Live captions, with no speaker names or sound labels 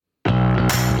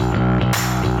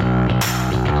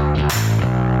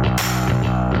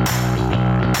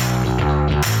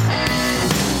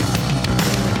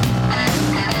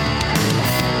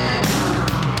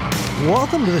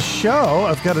welcome to the show.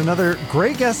 I've got another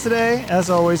great guest today.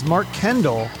 As always, Mark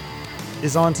Kendall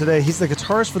is on today. He's the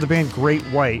guitarist for the band Great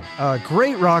White, a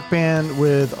great rock band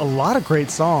with a lot of great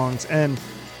songs. And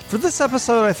for this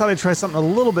episode, I thought I'd try something a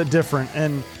little bit different.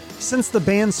 And since the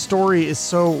band's story is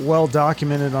so well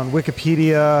documented on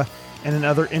Wikipedia and in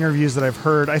other interviews that I've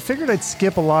heard, I figured I'd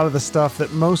skip a lot of the stuff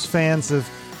that most fans have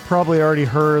probably already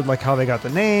heard, like how they got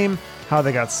the name, how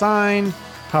they got signed,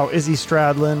 how Izzy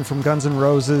Stradlin from Guns N'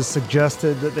 Roses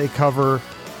suggested that they cover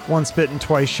Once Bitten,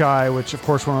 Twice Shy, which of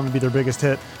course went on to be their biggest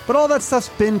hit. But all that stuff's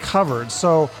been covered.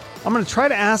 So I'm going to try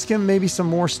to ask him maybe some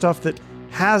more stuff that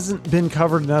hasn't been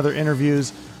covered in other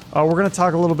interviews. We're going to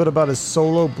talk a little bit about his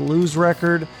solo blues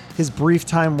record, his brief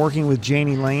time working with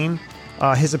Jani Lane,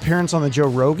 his appearance on the Joe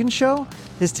Rogan Show,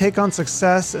 his take on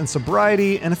success and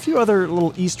sobriety, and a few other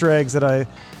little Easter eggs that I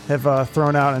have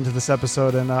thrown out into this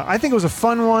episode. And I think it was a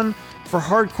fun one for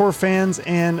hardcore fans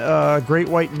and Great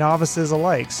White novices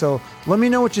alike. So let me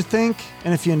know what you think,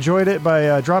 and if you enjoyed it,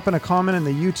 by dropping a comment in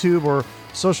the YouTube or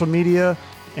social media.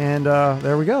 And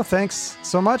there we go. Thanks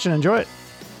so much, and enjoy it.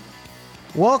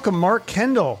 Welcome, Mark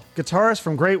Kendall, guitarist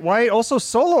from Great White, also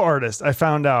solo artist, I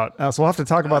found out. So we'll have to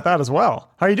talk about that as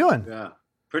well. How are you doing? Yeah,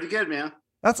 pretty good, man.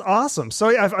 That's awesome. So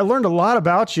yeah, I learned a lot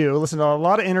about you, listened to a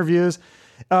lot of interviews.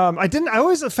 I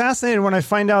always fascinated when I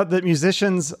find out that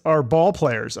musicians are ball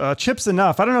players. Chips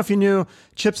Enough. I don't know if you knew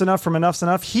Chips Enough from Enough's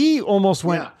Enough. He almost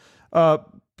went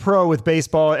pro with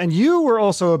baseball, and you were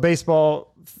also a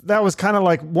baseball. That was kind of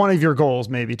like one of your goals,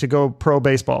 maybe, to go pro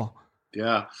baseball.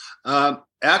 Yeah.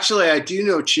 Actually, I do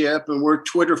know Chip, and we're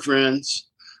Twitter friends.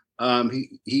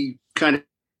 He kind of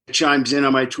chimes in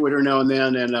on my Twitter now and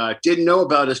then, and didn't know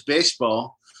about his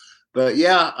baseball. But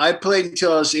yeah, I played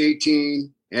until I was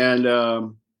 18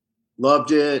 and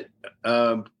loved it.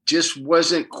 Just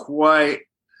wasn't quite,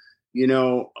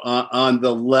 on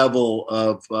the level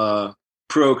of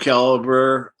pro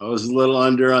caliber. I was a little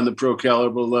under on the pro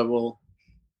caliber level.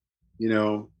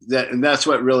 That's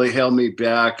what really held me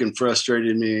back and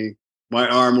frustrated me. My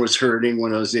arm was hurting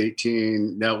when I was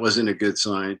 18. That wasn't a good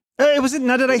sign.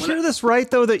 Now, did I hear this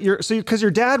right, though, that because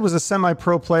your dad was a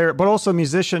semi-pro player, but also a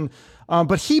musician,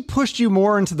 but he pushed you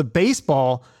more into the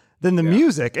baseball than the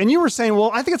music. And you were saying,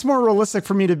 well, I think it's more realistic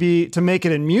for me to make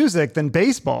it in music than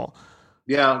baseball.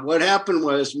 Yeah. What happened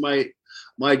was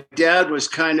my dad was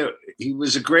he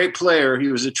was a great player. He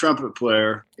was a trumpet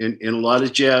player in a lot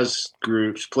of jazz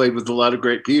groups, played with a lot of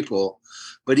great people,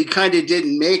 but he kind of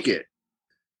didn't make it.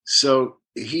 So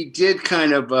he did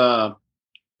kind of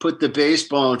put the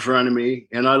baseball in front of me,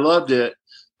 and I loved it.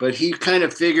 But he kind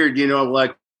of figured,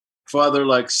 like father,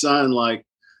 like son, like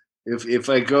if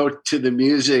I go to the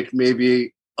music,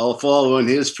 maybe I'll follow in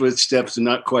his footsteps and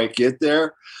not quite get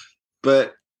there.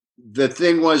 But the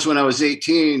thing was, when I was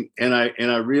 18 and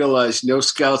I realized no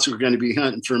scouts were going to be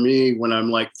hunting for me when I'm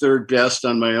like third best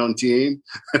on my own team,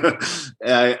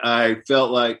 I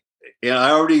felt like, and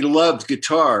I already loved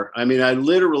guitar. I mean, I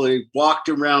literally walked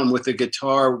around with a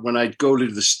guitar when I'd go to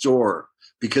the store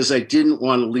because I didn't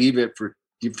want to leave it for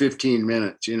 15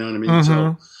 minutes. You know what I mean?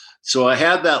 Mm-hmm. So I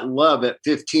had that love at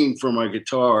 15 for my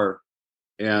guitar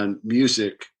and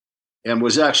music, and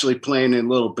was actually playing in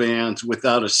little bands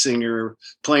without a singer,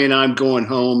 playing I'm Going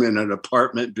Home in an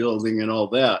apartment building and all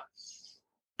that.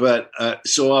 But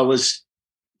so I was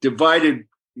divided,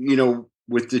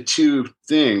 with the two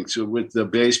things, with the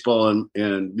baseball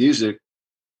and music.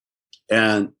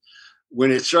 And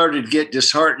when it started to get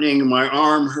disheartening, my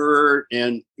arm hurt,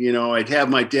 and, I'd have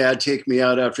my dad take me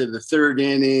out after the third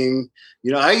inning.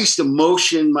 I used to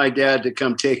motion my dad to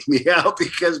come take me out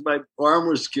because my arm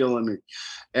was killing me.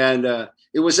 And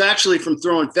it was actually from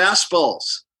throwing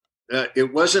fastballs.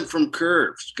 It wasn't from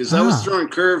curves, because I was throwing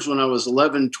curves when I was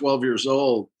 11, 12 years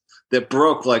old that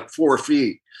broke like 4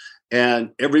 feet.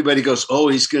 And everybody goes, oh,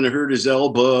 he's going to hurt his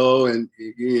elbow. And,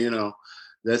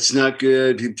 that's not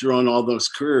good. He's throwing all those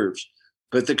curves.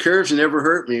 But the curves never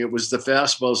hurt me. It was the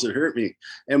fastballs that hurt me.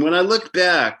 And when I look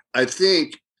back, I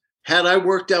think, had I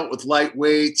worked out with light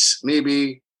weights,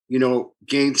 maybe,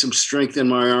 gained some strength in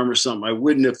my arm or something, I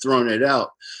wouldn't have thrown it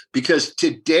out. Because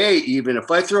today, even if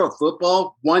I throw a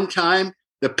football one time,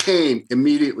 the pain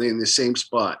immediately in the same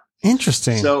spot.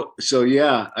 Interesting. So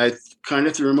yeah, I kind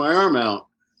of threw my arm out.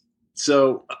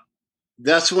 So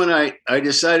that's when I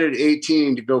decided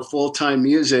 18 to go full-time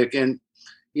music. And,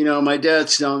 my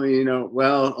dad's telling me,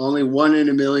 well, only 1 in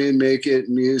a million make it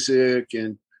in music.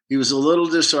 And he was a little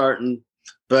disheartened,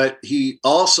 but he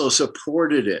also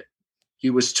supported it. He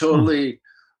was totally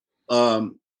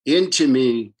into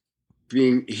me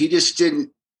he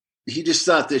just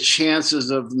thought the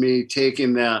chances of me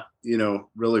taking that,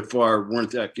 really far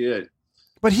weren't that good.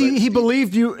 But he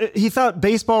believed you. He thought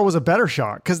baseball was a better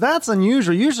shot, because that's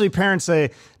unusual. Usually parents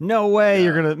say, no way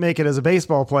you're going to make it as a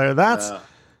baseball player.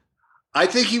 I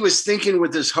think he was thinking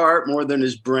with his heart more than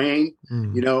his brain.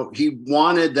 You know, he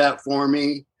wanted that for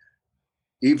me,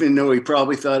 even though he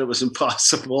probably thought it was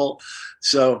impossible.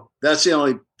 So that's the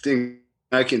only thing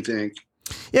I can think.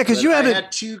 Yeah, because you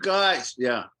had two guys.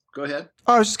 Yeah, go ahead.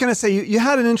 Oh, I was just going to say, you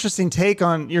had an interesting take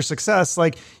on your success.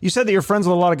 Like, you said that you're friends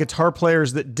with a lot of guitar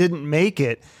players that didn't make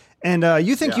it. And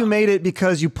you think you made it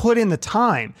because you put in the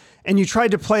time and you tried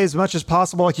to play as much as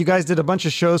possible. Like, you guys did a bunch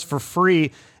of shows for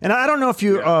free. And I don't know if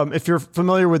you're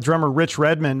familiar with drummer Rich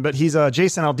Redmond, but he's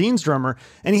Jason Aldean's drummer.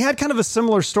 And he had kind of a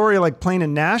similar story, like playing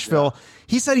in Nashville. Yeah.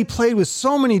 He said he played with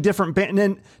so many different bands,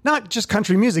 and not just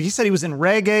country music. He said he was in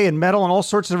reggae and metal and all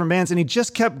sorts of different bands, and he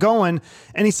just kept going.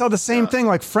 And he saw the same thing.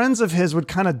 Like, friends of his would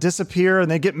kind of disappear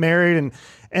and they get married,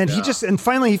 and he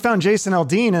finally he found Jason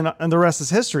Aldean, and the rest is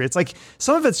history. It's like,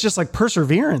 some of it's just like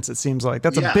perseverance. It seems like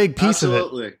that's a big piece of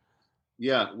it.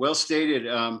 Yeah, well stated.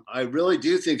 I really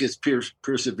do think it's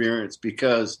perseverance,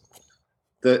 because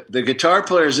the guitar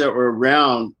players that were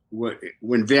around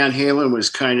when Van Halen was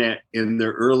kind of in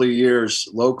their early years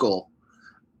local,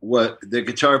 the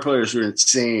guitar players were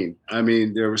insane. I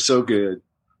mean, they were so good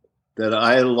that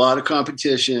I had a lot of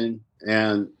competition,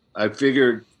 and I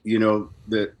figured, you know,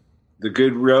 that the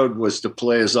good road was to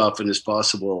play as often as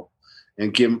possible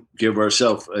and give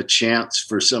ourselves a chance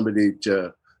for somebody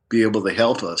to be able to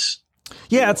help us.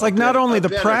 Yeah, it's like not only the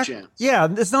practice. Yeah,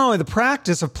 it's not only the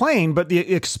practice of playing, but the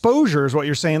exposure is what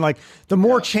you're saying. Like, the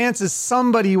more chances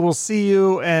somebody will see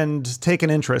you and take an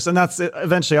interest, and that's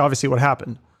eventually, obviously, what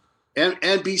happened. And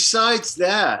besides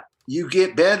that, you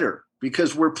get better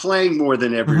because we're playing more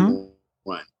than everyone,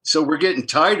 so we're getting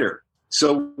tighter.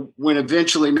 So when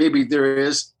eventually maybe there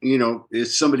is, you know,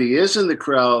 if somebody is in the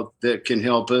crowd that can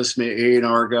help us, maybe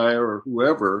A&R guy or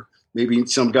whoever, maybe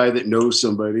some guy that knows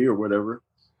somebody or whatever,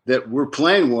 that we're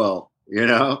playing well, you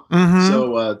know?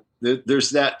 So there's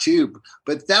that too.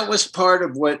 But that was part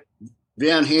of what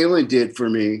Van Halen did for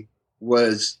me,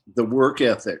 was the work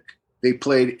ethic. They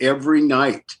played every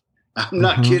night. I'm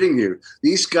not kidding you.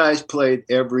 These guys played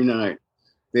every night.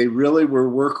 They really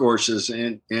were workhorses.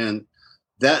 And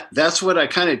that's what I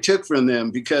kind of took from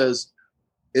them, because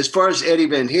as far as Eddie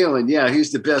Van Halen, yeah,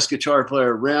 he's the best guitar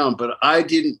player around, but I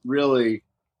didn't really,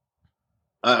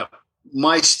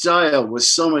 my style was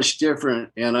so much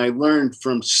different, and I learned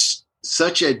from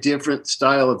such a different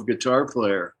style of guitar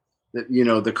player, that, you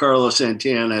know, the Carlos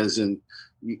Santanas and,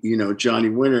 you know, Johnny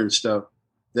Winter and stuff,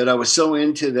 that I was so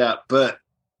into that. But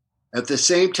at the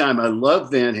same time, I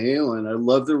love Van Halen. I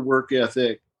love their work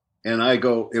ethic. And I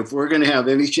go, if we're going to have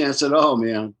any chance at all,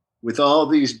 man, with all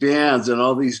these bands and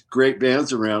all these great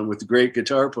bands around with great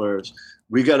guitar players,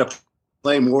 we got to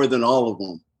play more than all of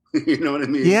them. You know what I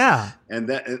mean? Yeah.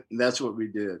 And that's what we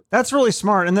did. That's really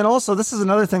smart. And then also, this is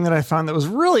another thing that I found that was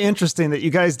really interesting that you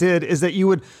guys did, is that you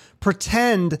would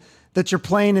pretend that you're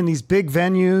playing in these big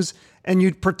venues, and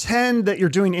you'd pretend that you're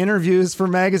doing interviews for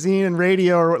magazine and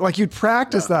radio, or like you'd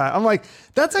practice that. I'm like,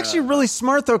 that's actually really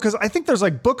smart though, because I think there's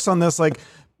like books on this, like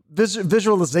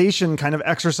visualization kind of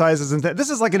exercises. And this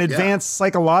is like an advanced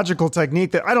psychological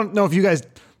technique that I don't know if you guys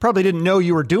probably didn't know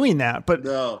you were doing that, but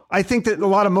I think that a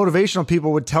lot of motivational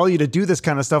people would tell you to do this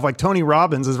kind of stuff. Like Tony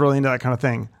Robbins is really into that kind of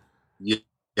thing.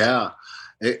 Yeah.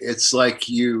 It's like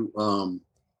you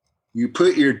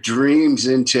put your dreams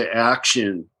into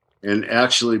action and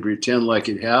actually pretend like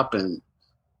it happened.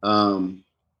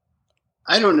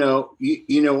 I don't know.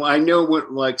 You know, I know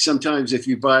what, like, sometimes if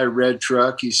you buy a red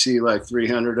truck, you see like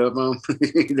 300 of them,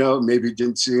 you know, maybe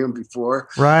didn't see them before.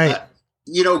 Right.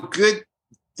 You know,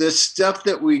 the stuff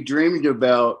that we dreamed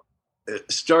about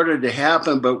started to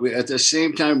happen, but at the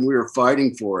same time, we were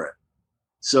fighting for it.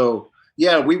 So,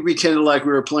 yeah, we pretended like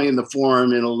we were playing the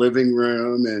Forum in a living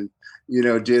room, and, you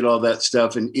know, did all that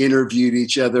stuff and interviewed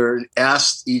each other and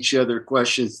asked each other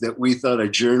questions that we thought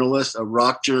a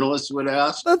rock journalist would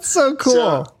ask. That's so cool.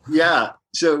 So, yeah.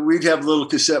 So we'd have little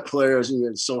cassette players,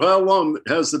 and so how long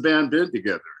has the band been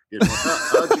together? You know,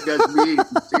 how'd you guys meet?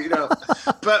 You know,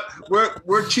 but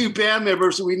we're two band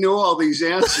members, so we know all these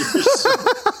answers.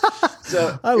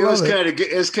 So it was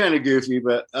kind of goofy,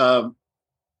 but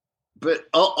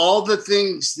all the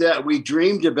things that we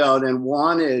dreamed about and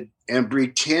wanted and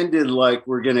pretended like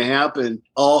were going to happen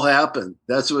all happened.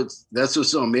 That's what's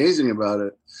so amazing about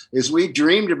it, is we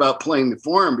dreamed about playing the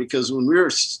Forum, because when we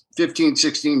were 15,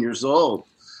 16 years old,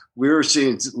 we were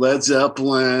seeing Led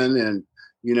Zeppelin and,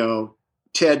 you know,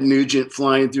 Ted Nugent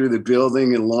flying through the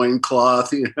building in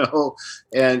loincloth, you know,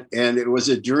 and it was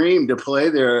a dream to play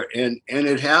there, and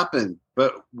it happened.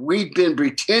 But we'd been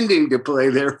pretending to play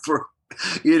there for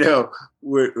you know,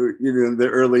 in the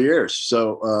early years.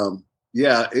 So,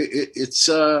 yeah, it's,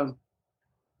 you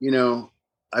know,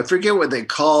 I forget what they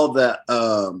call that.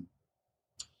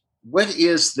 What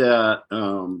is that?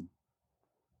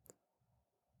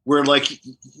 Where like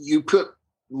you put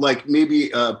like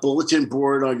maybe a bulletin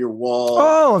board on your wall.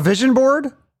 Oh, a vision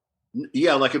board?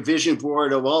 Yeah, like a vision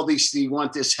board of all these. You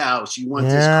want this house, you want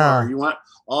this car, you want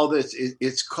all this.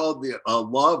 It's called the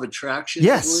law of attraction.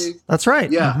 Yes, that's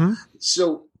right. Yeah. Mm-hmm.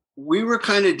 So we were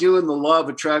kind of doing the law of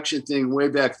attraction thing way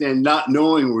back then, not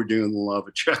knowing we're doing the law of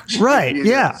attraction. Right.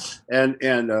 Yeah. And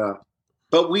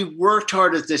but we worked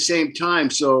hard at the same time.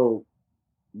 So,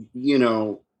 you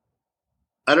know,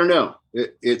 I don't know.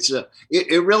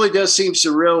 It really does seem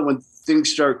surreal when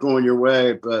things start going your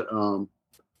way, but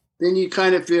then you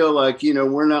kind of feel like, you know,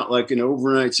 we're not like an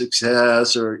overnight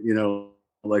success, or, you know,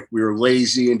 like we were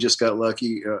lazy and just got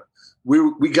lucky.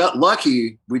 We got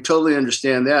lucky. We totally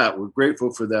understand that. We're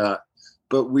grateful for that.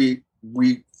 But we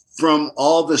from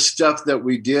all the stuff that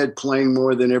we did, playing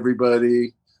more than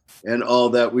everybody and all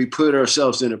that, we put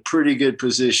ourselves in a pretty good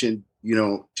position, you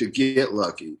know, to get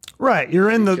lucky. Right. You're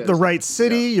in the right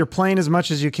city. Yeah. You're playing as much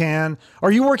as you can.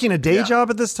 Are you working a day job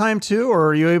at this time too? Or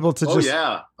are you able to just...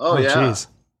 Oh, yeah. Geez.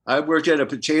 I worked at a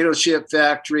potato chip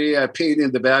factory. I paid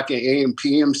in the back of AM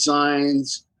PM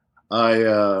signs.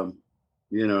 Wow.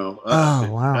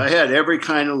 I had every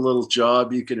kind of little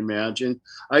job you could imagine.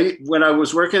 When I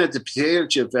was working at the potato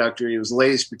chip factory, it was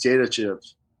Lay's potato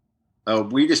chips.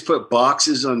 We just put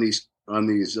boxes on these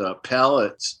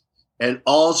pallets, and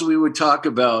all we would talk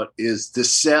about is the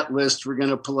set list we're going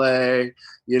to play,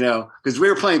 you know, because we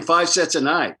were playing 5 sets a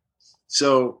night.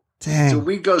 So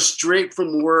we go straight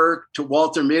from work to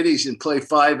Walter Mitty's and play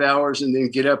 5 hours and then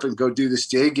get up and go do this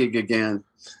day gig again.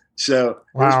 So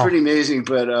It was pretty amazing.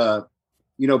 But,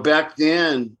 you know, back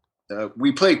then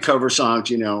we played cover songs,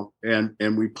 you know, and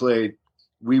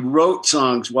we wrote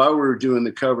songs while we were doing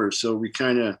the covers. So we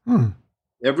kind of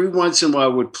every once in a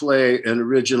while would play an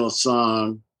original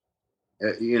song,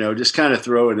 you know, just kind of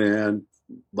throw it in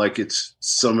like it's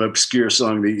some obscure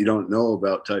song that you don't know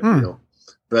about type deal.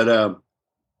 But,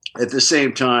 at the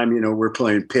same time, you know, we're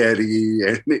playing Petty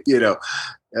and, you know,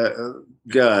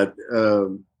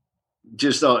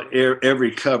 just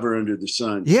every cover under the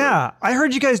sun. Yeah. So. I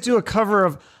heard you guys do a cover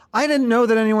of, I didn't know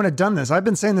that anyone had done this. I've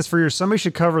been saying this for years. Somebody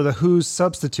should cover the Who's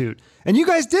Substitute. And you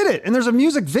guys did it. And there's a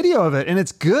music video of it. And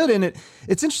it's good. And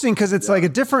it's interesting because it's like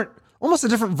almost a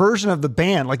different version of the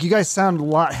band. Like you guys sound a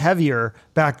lot heavier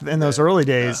back in those early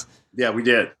days. Yeah, we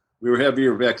did. We were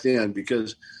heavier back then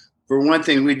because, for one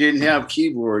thing, we didn't have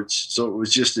keyboards, so it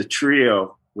was just a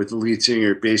trio with the lead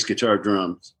singer, bass, guitar,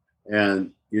 drums.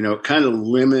 And, you know, it kind of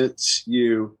limits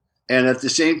you. And at the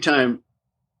same time,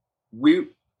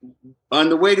 on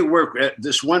the way to work, at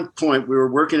this one point, we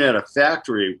were working at a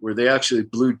factory where they actually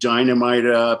blew dynamite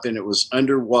up, and it was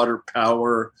underwater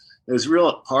power. It was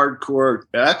real hardcore,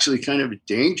 actually kind of a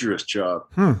dangerous job.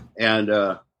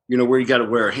 And, you know, where you got to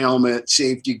wear a helmet,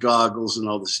 safety goggles, and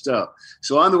all this stuff.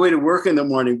 So on the way to work in the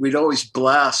morning, we'd always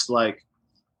blast like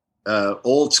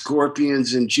old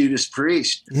Scorpions and Judas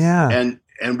Priest. Yeah.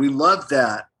 And we loved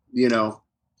that, you know.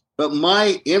 But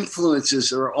my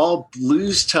influences are all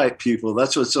blues type people.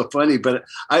 That's what's so funny. But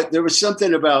there was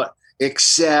something about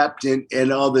Accept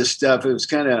and all this stuff. It was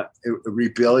kind of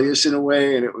rebellious in a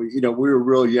way. And, you know, we were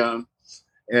real young.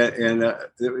 And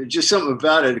just something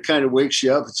about it. It kind of wakes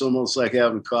you up. It's almost like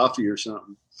having coffee or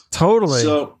something. Totally.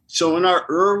 So in our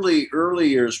early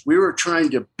years, we were trying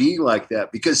to be like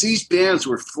that because these bands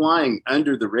were flying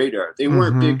under the radar. They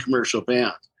weren't big commercial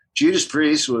bands. Judas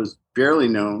Priest was barely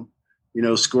known. You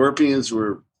know, Scorpions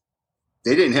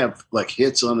they didn't have like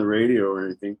hits on the radio or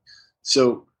anything.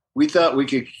 So we thought we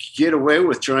could get away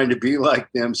with trying to be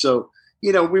like them. So,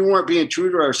 you know, we weren't being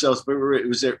true to ourselves, but it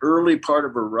was the early part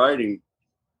of our writing.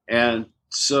 And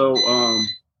so,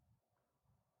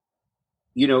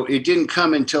 you know, it didn't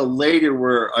come until later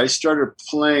where I started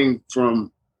playing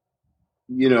from,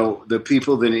 you know, the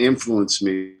people that influenced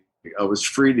me. I was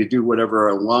free to do whatever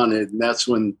I wanted. And that's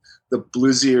when the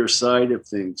bluesier side of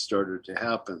things started to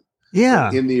happen. Yeah.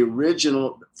 But in the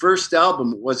original first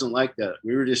album, it wasn't like that.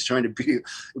 We were just trying to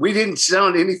we didn't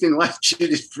sound anything like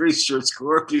Judas Priest or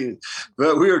Scorpion,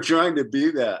 but we were trying to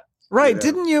be that. Right. You know?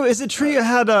 Didn't you? Is it true you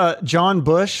had John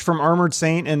Bush from Armored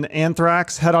Saint and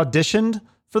Anthrax had auditioned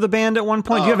for the band at one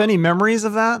point? Do you have any memories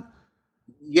of that?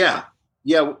 Yeah.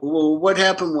 Yeah. Well, what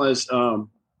happened was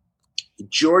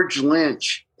George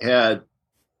Lynch had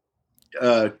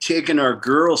taken our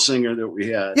girl singer that we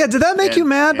had. Yeah. Did that make you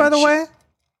mad, by the way?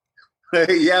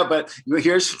 Yeah. But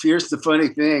here's the funny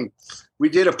thing. We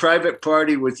did a private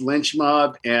party with Lynch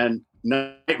Mob and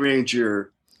night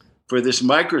ranger for this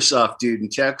Microsoft dude in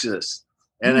Texas.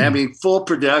 And I mean, full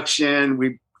production.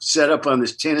 We set up on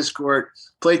this tennis court,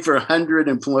 played for 100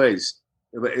 employees.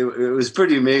 It was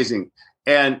pretty amazing.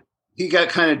 And he got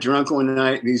kind of drunk one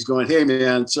night and he's going, "Hey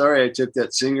man, sorry I took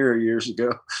that singer years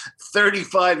ago."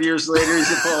 35 years later,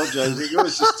 he's apologizing. It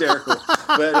was hysterical.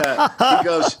 But he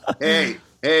goes, hey,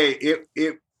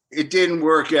 it didn't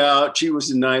work out. She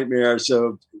was a nightmare.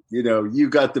 So, you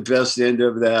got the best end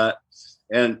of that.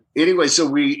 And anyway, so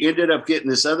we ended up getting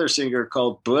this other singer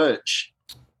called Butch,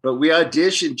 but we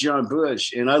auditioned John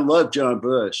Bush, and I love John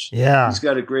Bush. Yeah. He's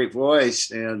got a great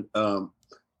voice. And,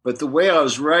 but the way I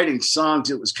was writing songs,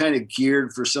 it was kind of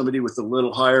geared for somebody with a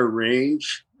little higher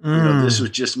range. This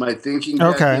was just my thinking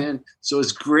back then. So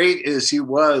as great as he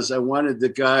was, I wanted the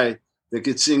guy that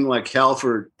could sing like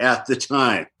Halford at the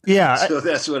time. Yeah. So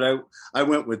that's what I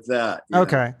went with that.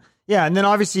 Okay. Yeah. And then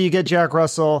obviously you get Jack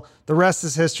Russell. The rest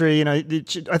is history. I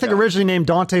think originally named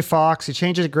Dante Fox. He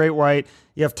changed it to Great White.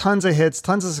 You have tons of hits,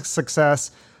 tons of success.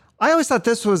 I always thought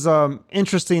this was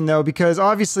interesting though, because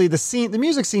obviously the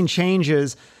music scene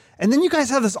changes. And then you guys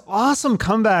have this awesome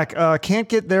comeback, Can't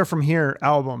Get There From Here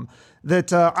album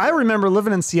that I remember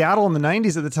living in Seattle in the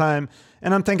 90s at the time.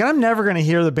 And I'm thinking, I'm never going to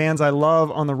hear the bands I love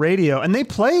on the radio. And they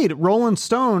played Rolling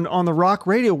Stone on the rock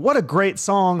radio. What a great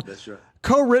song. That's right.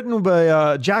 Co-written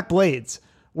by Jack Blades.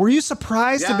 Were you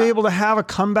surprised to be able to have a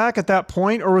comeback at that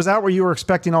point, or was that what you were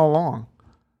expecting all along?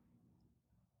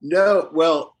 No,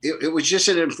 well, it was just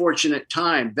an unfortunate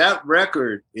time. That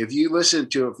record, if you listen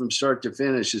to it from start to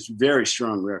finish, it's a very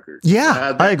strong record.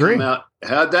 Yeah, I agree.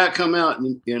 Had that come out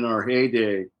in our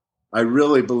heyday, I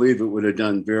really believe it would have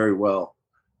done very well.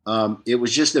 It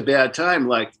was just a bad time.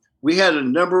 Like, we had a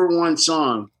number one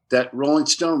song that Rolling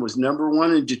Stone was number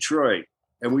one in Detroit,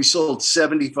 and we sold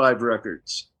 75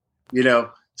 records,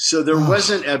 so there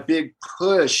wasn't a big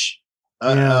push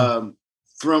from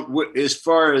as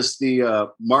far as the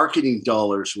marketing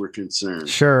dollars were concerned.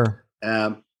 Sure.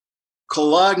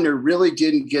 Kalogner really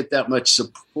didn't get that much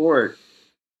support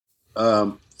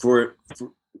for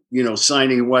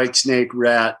signing Whitesnake,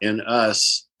 Rat, and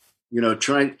us.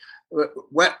 Trying.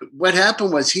 What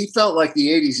happened was he felt like the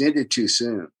 80s ended too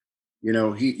soon.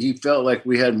 He felt like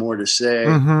we had more to say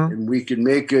and we could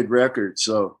make good records.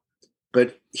 So,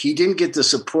 but he didn't get the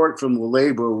support from the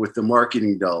label with the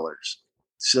marketing dollars.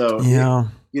 So,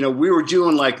 we were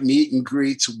doing like meet and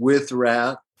greets with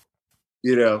Rat,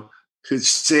 to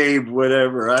save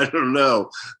whatever. I don't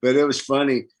know, but it was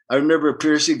funny. I remember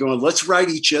Piercy going, "Let's write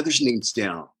each other's names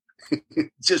down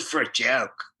just for a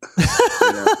joke."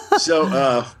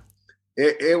 So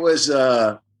it was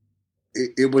a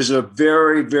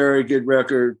very, very good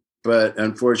record. But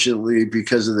unfortunately,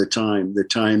 because of the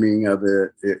timing of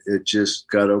it just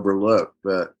got overlooked.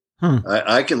 But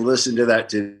I can listen to that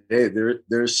today.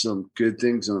 There's some good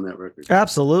things on that record.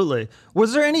 Absolutely.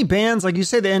 Was there any bands, like you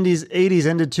say the 80s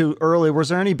ended too early, was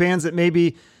there any bands that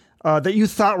maybe that you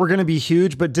thought were going to be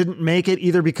huge but didn't make it,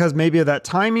 either because maybe of that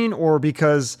timing or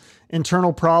because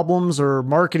internal problems or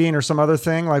marketing or some other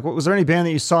thing? Like, was there any band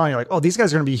that you saw and you're like, oh, these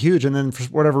guys are going to be huge, and then for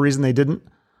whatever reason they didn't?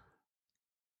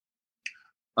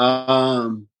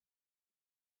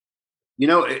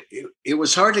 It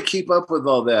was hard to keep up with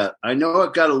all that. I know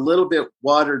it got a little bit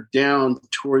watered down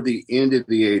toward the end of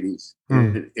the 80s.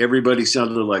 Everybody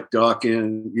sounded like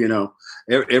Dawkins,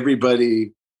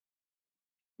 everybody,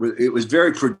 it was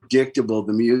very predictable,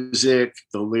 the music,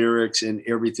 the lyrics, and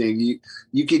everything.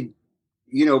 You could,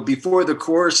 before the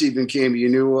chorus even came, you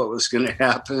knew what was going to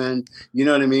happen. You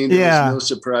know what I mean? There was no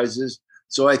surprises.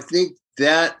 So I think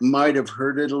that might have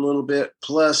hurt it a little bit.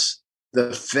 Plus,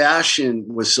 the fashion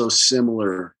was so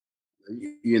similar,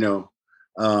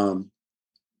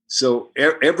 so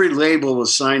every label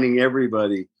was signing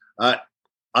everybody.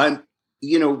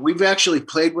 We've actually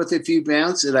played with a few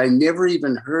bands that I never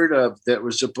even heard of that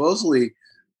were supposedly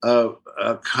a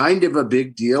kind of a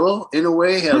big deal in a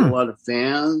way, had a lot of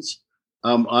fans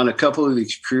on a couple of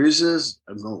these cruises.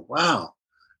 I'm going, wow,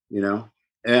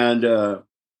 and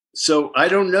so I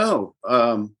don't know.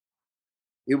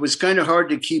 It was kind of hard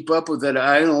to keep up with it.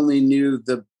 I only knew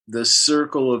the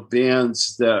circle of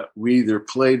bands that we either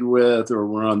played with or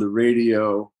were on the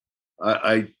radio.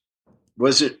 It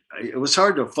was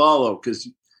hard to follow because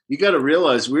you got to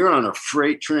realize we were on a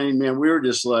freight train, man. We were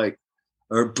just like,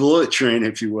 or bullet train,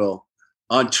 if you will,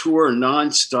 on tour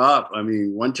nonstop. I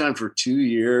mean, one time for 2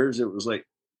 years, it was like,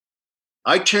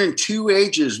 I turned 2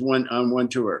 ages on one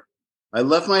tour. I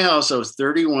left my house. I was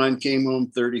 31, came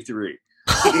home 33.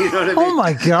 You know what I mean? Oh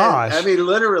my gosh. And,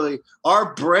 literally,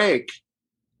 our break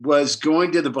was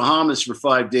going to the Bahamas for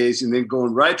 5 days and then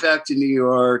going right back to New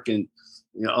York. And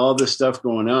all this stuff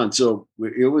going on. So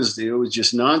it was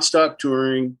just nonstop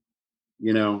touring,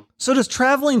 So does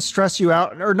traveling stress you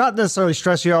out, or not necessarily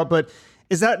stress you out, but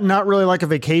is that not really like a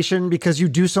vacation because you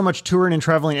do so much touring and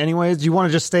traveling anyways? Do you want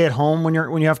to just stay at home when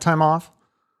you have time off?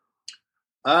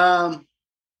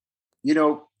 You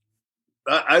know,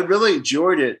 I really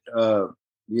enjoyed it.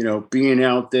 Being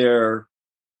out there,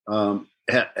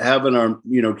 having our,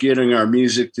 getting our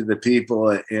music to the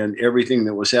people and everything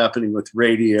that was happening with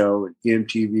radio and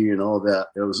MTV and all that.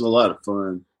 It was a lot of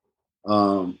fun.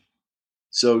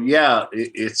 So yeah,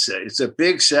 it's a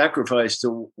big sacrifice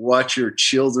to watch your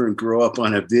children grow up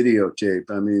on a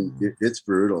videotape. I mean, it's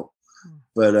brutal,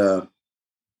 but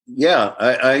yeah,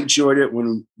 I enjoyed it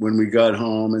when we got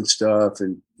home and stuff,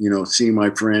 and see my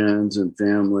friends and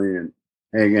family and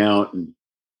hang out and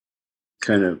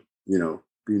kind of be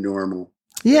normal.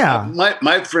 Yeah,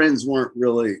 my friends weren't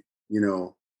really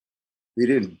they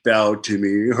didn't bow to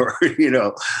me or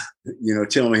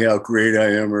tell me how great I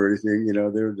am or anything. They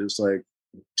were just like,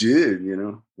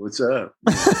 dude, what's up?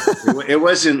 It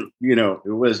wasn't,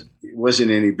 it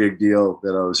wasn't any big deal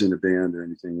that I was in a band or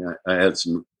anything.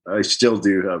 I still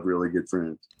do have really good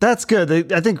friends. That's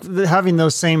good. I think having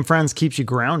those same friends keeps you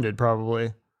grounded,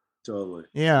 probably. Totally.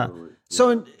 Yeah. Totally.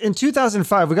 So in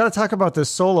 2005, we got to talk about this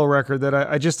solo record that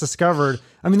I just discovered.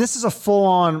 I mean, this is a full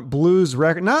on blues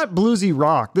record, not bluesy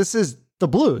rock. This is the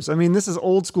blues. I mean, this is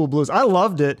old school blues. I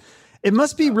loved it. It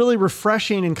must be really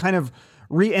refreshing and kind of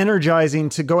re-energizing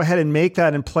to go ahead and make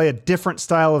that and play a different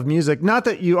style of music. Not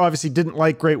that you obviously didn't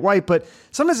like Great White, but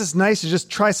sometimes it's nice to just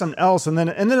try something else. And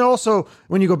then also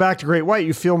when you go back to Great White,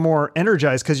 you feel more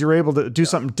energized because you're able to do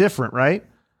something different, right?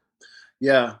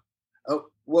 Yeah.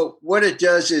 Well, what it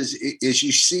does is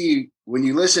you see, when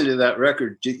you listen to that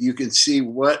record, you can see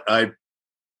what I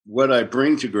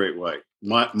bring to Great White,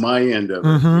 my end of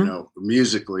it,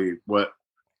 musically, what,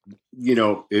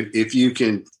 if you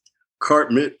can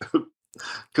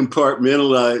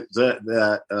compartmentalize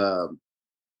that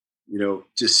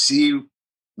to see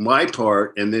my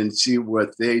part and then see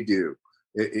what they do.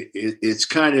 It's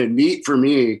kind of neat for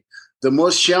me. The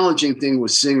most challenging thing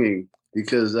was singing,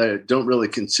 because I don't really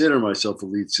consider myself a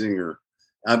lead singer.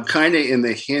 I'm kind of in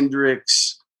the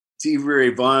Hendrix, Stevie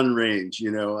Ray Vaughan range,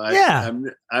 I'm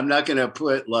not going to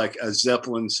put like a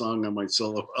Zeppelin song on my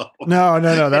solo album. No,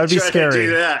 that would be scary.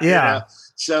 Do that, yeah.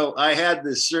 So I had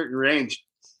this certain range,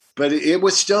 but it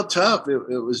was still tough.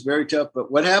 It was very tough.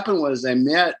 But what happened was I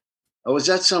was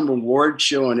at some award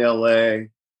show in LA,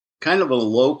 kind of a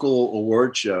local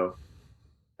award show.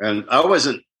 And I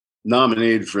wasn't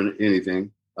nominated for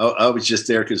anything. I was just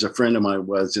there because a friend of mine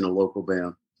was in a local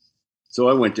band. So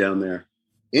I went down there,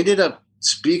 ended up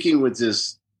speaking with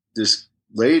this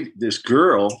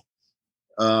girl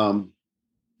who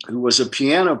was a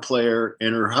piano player,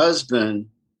 and her husband,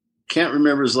 can't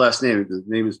remember his last name. His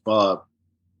name is Bob,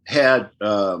 had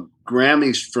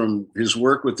Grammys from his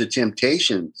work with the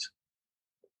Temptations.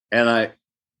 And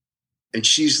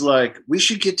she's like, we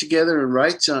should get together and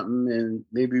write something and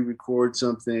maybe record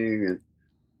something. And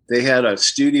they had a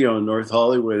studio in North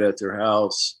Hollywood at their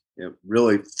house,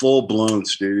 really full-blown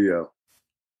studio.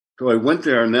 So I went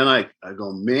there, and then I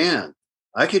go, man,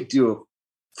 I could do a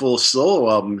full solo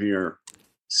album here.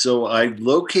 So I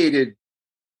located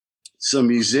some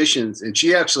musicians, and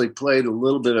she actually played a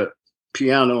little bit of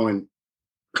piano and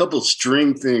a couple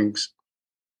string things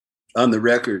on the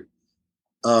record.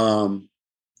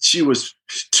 She was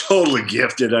totally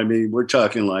gifted. I mean, we're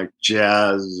talking like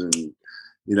jazz and,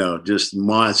 just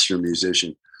monster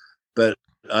musician. But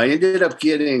I ended up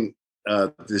getting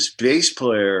this bass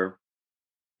player,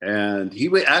 and he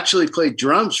would actually play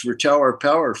drums for Tower of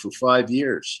Power for 5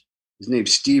 years. His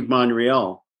name's Steve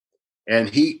Monreal. And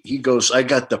he goes, I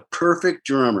got the perfect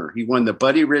drummer. He won the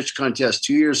Buddy Rich contest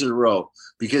 2 years in a row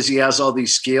because he has all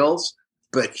these scales,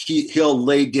 but he'll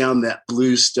lay down that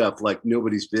blues stuff like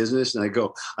nobody's business. And I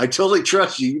go, I totally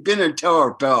trust you. You've been in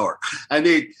Tower of Power. I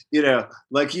mean,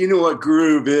 like, what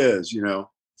groove is,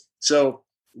 So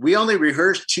we only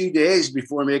rehearsed 2 days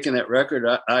before making that record.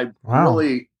 I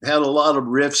really had a lot of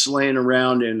riffs laying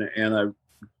around, and I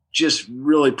just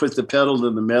really put the pedal to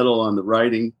the metal on the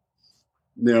writing.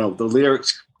 The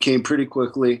lyrics came pretty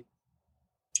quickly.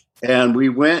 And we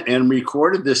went and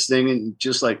recorded this thing in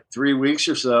just like 3 weeks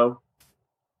or so.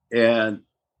 And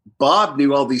Bob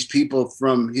knew all these people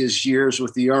from his years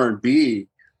with the R&B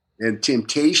and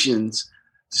Temptations.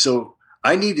 So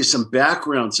I needed some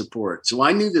background support. So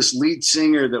I knew this lead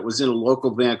singer that was in a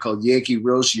local band called Yankee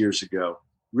Rose years ago,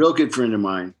 real good friend of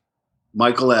mine,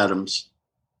 Michael Adams.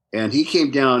 And he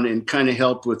came down and kind of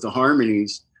helped with the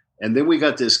harmonies. And then we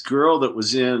got this girl that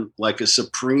was in like a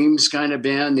Supremes kind of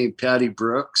band named Patty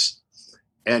Brooks.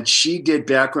 and she did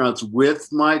backgrounds with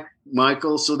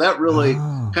Michael. So that really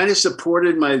kind of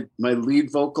supported my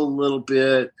lead vocal a little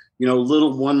bit,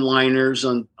 little one-liners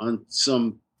on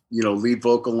some, lead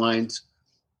vocal lines.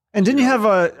 And didn't you have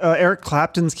Eric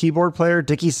Clapton's keyboard player,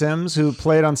 Dickie Sims, who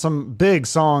played on some big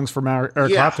songs from Eric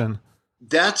Clapton?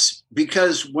 That's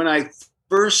because when I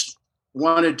first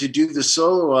wanted to do the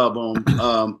solo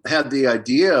album, had the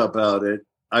idea about it,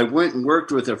 I went and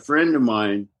worked with a friend of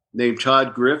mine named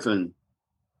Todd Griffin,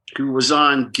 who was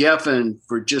on Geffen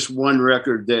for just one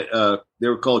record that they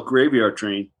were called Graveyard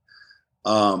Train.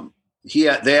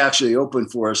 They actually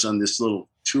opened for us on this little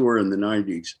tour in the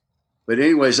 90s. But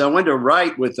anyways, I went to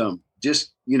write with him,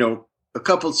 just, a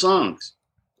couple songs.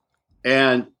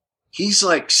 And he's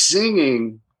like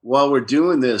singing while we're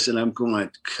doing this. And I'm going,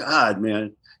 God,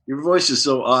 man, your voice is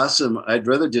so awesome. I'd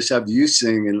rather just have you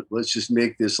sing and let's just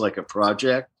make this like a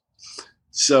project.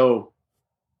 So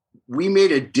we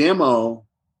made a demo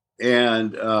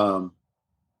and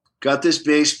got this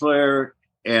bass player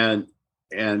and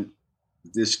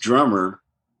this drummer,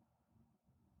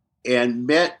 and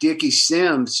met Dickie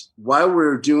Sims while we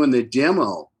were doing the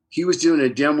demo. He was doing a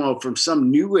demo from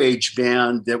some new age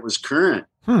band that was current.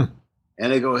 And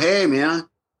I go, hey, man,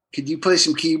 could you play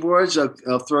some keyboards?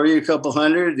 I'll throw you a couple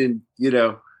hundred. And,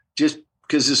 just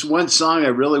because this one song, I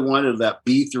really wanted that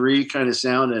B3 kind of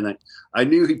sound. And I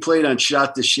knew he played on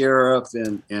Shot the Sheriff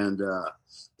and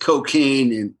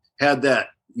Cocaine and had that,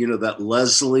 that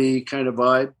Leslie kind of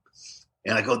vibe.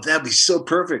 And I go, that'd be so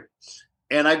perfect.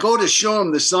 And I go to show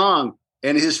him the song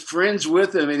and his friend's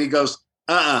with him. And he goes,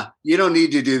 you don't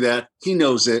need to do that. He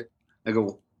knows it. I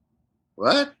go,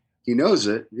 what? He knows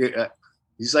it.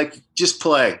 He's like, just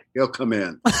play. He'll come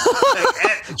in.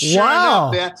 Sure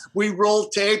Wow. enough, man, we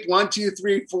rolled tape 1, 2,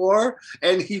 3, 4.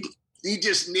 And he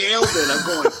just nailed it. I'm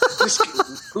going,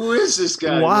 who is this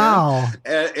guy? Wow.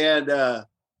 And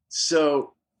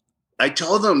so I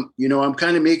told him, I'm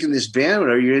kind of making this band.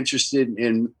 Are you interested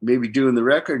in maybe doing the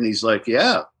record? And he's like,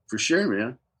 yeah, for sure,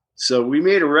 man. So we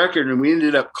made a record and we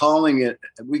ended up calling it,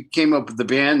 we came up with the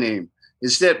band name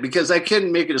instead, because I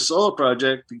couldn't make it a solo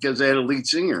project because I had a lead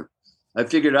singer. I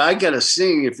figured I got to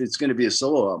sing if it's going to be a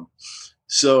solo album.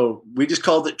 So we just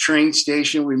called it Train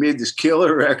Station. We made this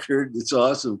killer record. It's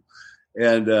awesome.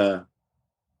 And,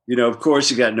 of course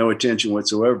it got no attention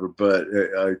whatsoever, but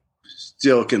I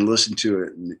still can listen to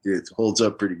it and it holds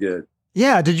up pretty good.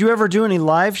 Yeah. Did you ever do any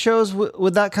live shows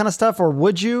with that kind of stuff, or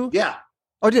would you? Yeah.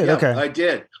 Oh, did? Yeah, okay. I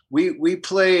did. We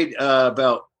played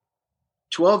about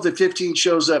 12 to 15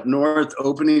 shows up north,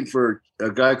 opening for a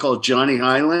guy called Johnny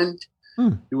Highland,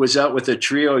 who was out with a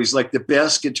trio. He's like the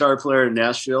best guitar player in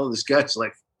Nashville. This guy's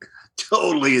like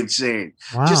totally insane.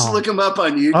 Wow. Just look him up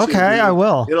on YouTube. Okay, I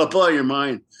will. It'll blow your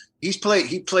mind. He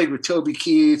played with Toby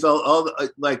Keith, all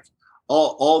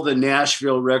the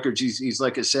Nashville records. He's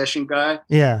like a session guy.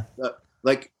 Yeah.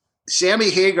 Like Sammy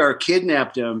Hagar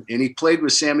kidnapped him, and he played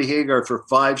with Sammy Hagar for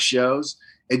 5 shows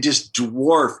and just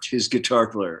dwarfed his guitar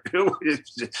player.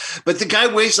 But the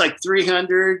guy weighs like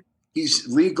 300. He's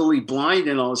legally blind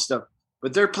and all this stuff.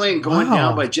 But they're playing Going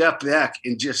Down by Jeff Beck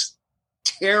and just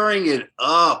tearing it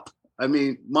up. I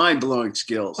mean, mind-blowing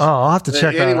skills. Oh, I'll have to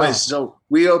check that out. Anyway, so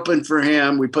we opened for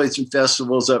him. We played some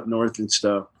festivals up north and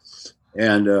stuff.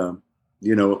 And, a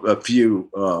few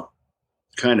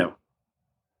kind of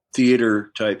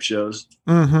theater type shows.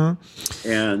 Mm-hmm.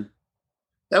 And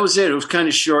that was it. It was kind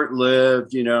of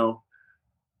short-lived,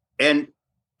 And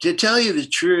to tell you the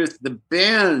truth, the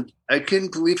band, I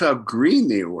couldn't believe how green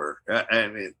they were. I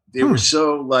mean, they were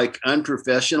so like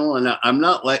unprofessional, and I'm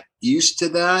not like used to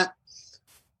that.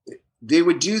 They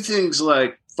would do things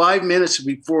like 5 minutes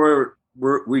before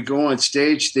we go on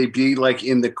stage, they'd be like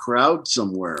in the crowd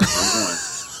somewhere. I'm going,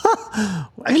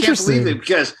 I can't believe it,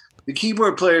 because the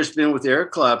keyboard player's been with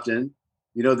Eric Clapton.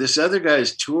 This other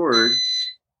guy's toured.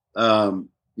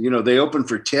 They opened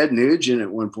for Ted Nugent at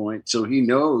one point, so he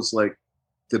knows like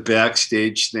the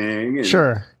backstage thing and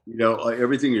sure,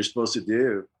 everything you're supposed to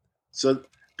do. So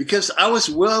because I was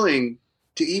willing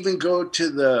to even go to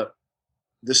the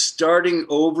starting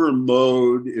over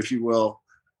mode, if you will,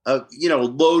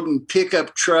 loading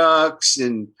pickup trucks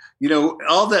and,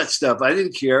 all that stuff. I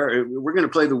didn't care. We're going to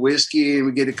play the whiskey and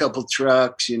we get a couple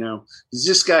trucks, because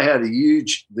this guy had the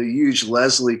huge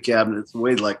Leslie cabinet that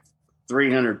weighed like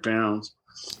 300 pounds.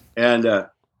 And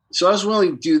so I was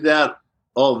willing to do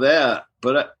all that,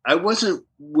 but I wasn't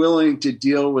willing to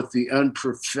deal with the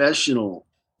unprofessional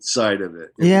side of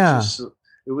it.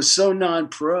 It was so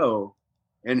non-pro.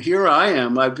 And here I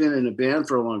am. I've been in a band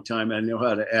for a long time. I know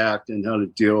how to act and how to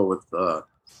deal with,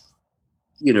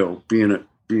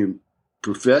 being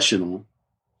professional.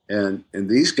 And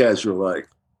these guys were like,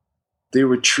 they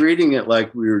were treating it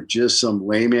like we were just some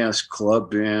lame ass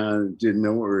club band, didn't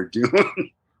know what we were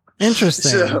doing.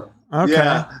 Interesting. So, okay.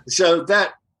 yeah, so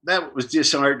that was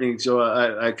disheartening. So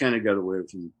I kind of got away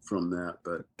from that,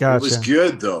 but Gotcha. It was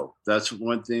good though. That's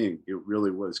one thing. It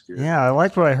really was good. Yeah, I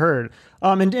liked what I heard.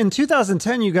 In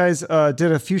 2010, you guys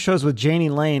did a few shows with Jani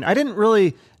Lane. I didn't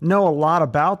really know a lot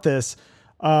about this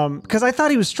because I thought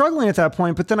he was struggling at that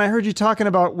point. But then I heard you talking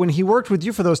about when he worked with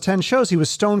you for those 10 shows, he was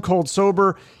stone cold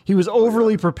sober. He was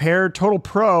overly prepared, total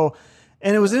pro.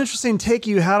 And it was an interesting take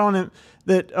you had on him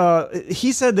that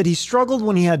he said that he struggled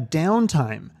when he had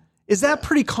downtime. Is that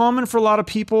pretty common for a lot of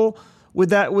people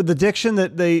with addiction,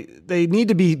 that they need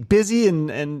to be busy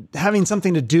and having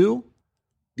something to do?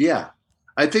 Yeah,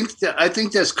 I think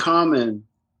that's common,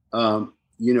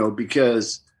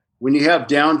 because when you have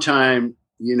downtime,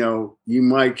 you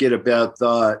might get a bad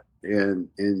thought and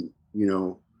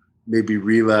maybe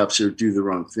relapse or do the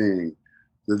wrong thing.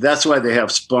 So that's why they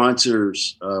have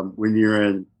sponsors when you're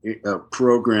in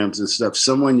programs and stuff.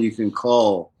 Someone you can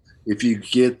call if you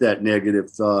get that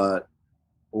negative thought,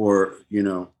 or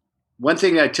one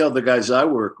thing I tell the guys I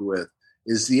work with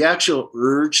is the actual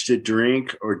urge to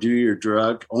drink or do your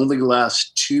drug only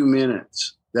lasts 2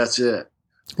 minutes. That's it.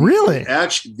 Really?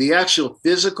 The actual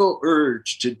physical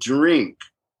urge to drink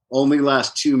only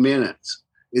lasts 2 minutes.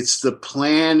 It's the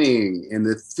planning and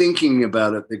the thinking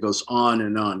about it that goes on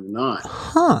and on and on.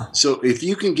 Huh. So if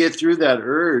you can get through that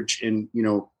urge and,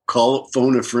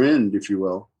 phone a friend, if you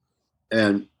will,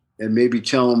 and maybe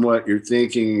tell them what you're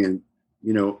thinking, and,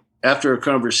 after a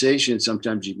conversation,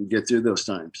 sometimes you can get through those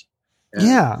times. And,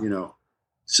 yeah.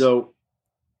 So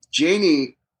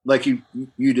Jani, like you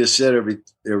just said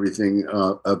everything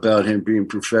about him being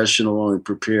professional and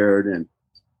prepared and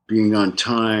being on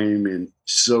time and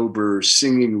sober,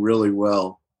 singing really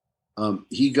well.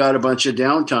 He got a bunch of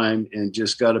downtime and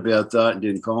just got a bad thought and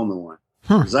didn't call no one.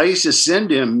 Because I used to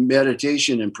send him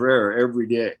meditation and prayer every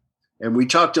day. And we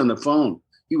talked on the phone.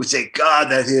 He would say, God,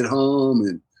 that hit home.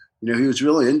 And, he was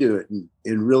really into it and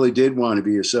really did want to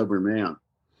be a sober man.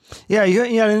 Yeah, you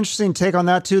had an interesting take on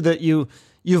that too, that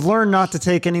you've learned not to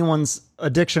take anyone's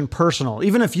addiction personal.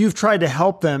 Even if you've tried to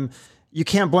help them, you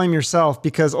can't blame yourself,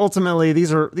 because ultimately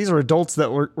these are adults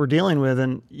that we're dealing with,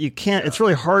 and you can't, it's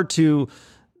really hard you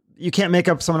can't make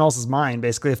up someone else's mind,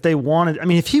 basically. If they wanted,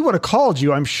 if he would have called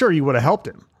you, I'm sure you would have helped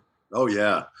him. Oh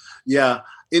yeah. Yeah.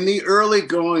 In the early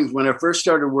goings, when I first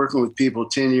started working with people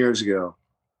 10 years ago,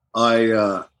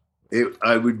 I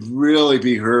would really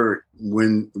be hurt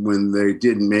when they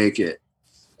didn't make it.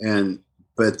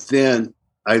 But then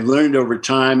I learned over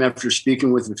time, after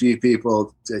speaking with a few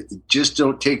people, that just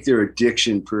don't take their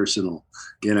addiction personal,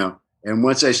 And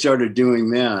once I started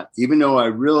doing that, even though I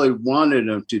really wanted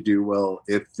them to do well,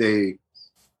 if they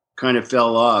kind of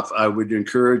fell off, I would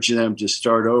encourage them to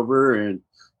start over and,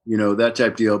 that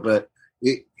type of deal. But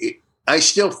I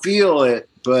still feel it.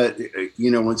 But,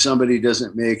 when somebody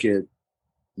doesn't make it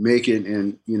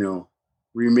and,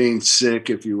 remain sick,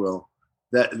 if you will,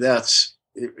 that's,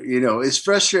 it's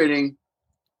frustrating.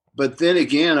 But then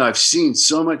again, I've seen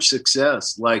so much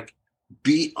success, like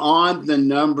beyond the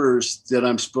numbers that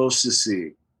I'm supposed to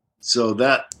see. So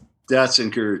that's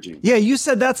encouraging. Yeah. You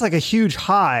said that's like a huge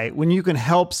high when you can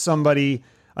help somebody,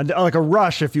 like a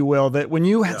rush, if you will, that when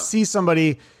you see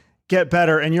somebody get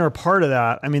better and you're a part of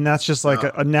that, that's just like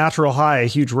a natural high, a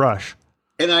huge rush.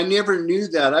 And I never knew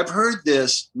that. I've heard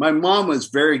this. My mom was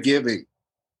very giving,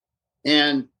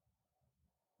 and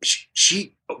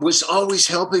she was always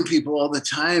helping people all the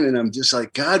time. And I'm just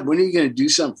like, God, when are you going to do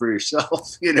something for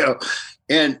yourself?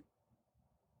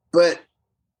 But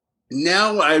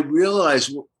now I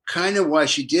realize kind of why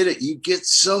she did it. You get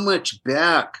so much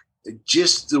back,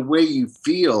 just the way you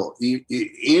feel.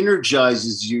 It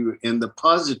energizes you, and the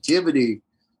positivity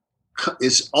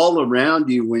is all around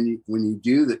you when you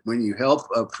do that, when you help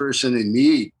a person in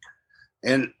need.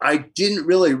 And I didn't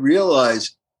really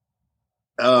realize,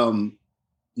 the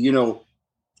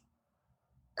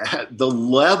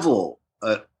level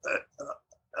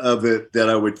of it that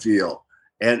I would feel.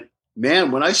 And man,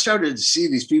 when I started to see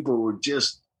these people were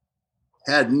just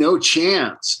had no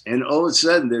chance, and all of a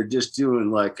sudden they're just doing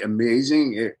like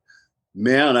amazing.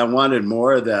 Man, I wanted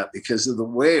more of that because of the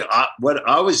way what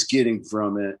I was getting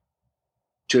from it.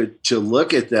 To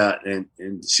look at that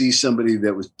and see somebody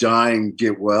that was dying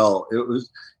get well,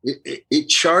 it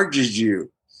charges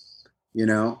you,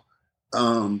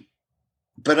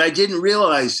 but I didn't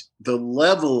realize the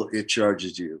level it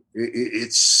charges you.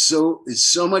 It's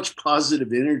so much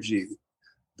positive energy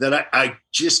that I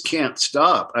just can't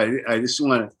stop. I just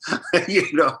want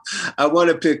to, I want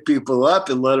to pick people up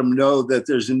and let them know that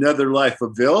there's another life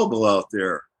available out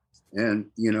there. And,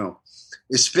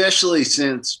 especially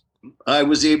since I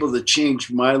was able to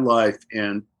change my life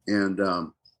and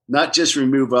not just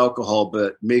remove alcohol,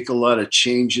 but make a lot of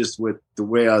changes with the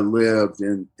way I lived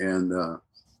and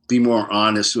be more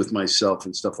honest with myself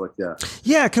and stuff like that.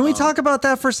 Yeah. Can we talk about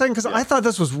that for a second? Cause I thought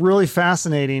this was really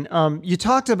fascinating. You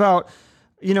talked about,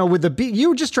 with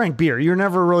you just drank beer. You're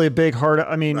never really a big heart.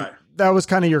 I mean, right. That was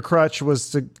kind of your crutch,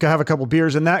 was to have a couple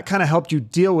beers, and that kind of helped you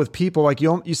deal with people. Like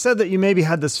you said that you maybe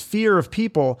had this fear of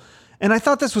people. And I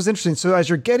thought this was interesting. So as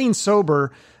you're getting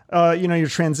sober, you're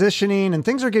transitioning and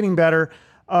things are getting better.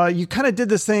 You kind of did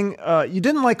this thing. You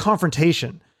didn't like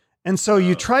confrontation. And so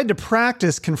you tried to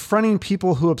practice confronting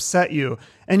people who upset you.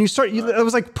 And it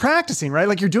was like practicing, right?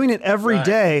 Like you're doing it every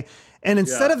day. And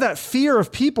instead of that fear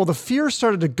of people, the fear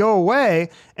started to go away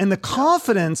and the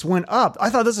confidence went up. I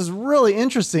thought this is really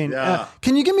interesting.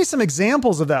 Can you give me some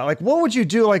examples of that? Like, what would you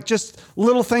do? Like just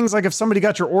little things, like if somebody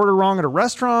got your order wrong at a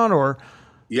restaurant or.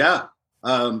 Yeah.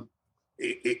 I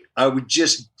would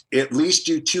just at least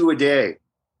do 2 a day.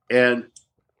 And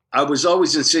I was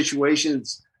always in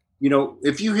situations,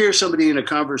 if you hear somebody in a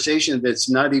conversation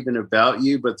that's not even about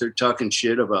you, but they're talking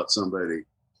shit about somebody,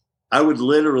 I would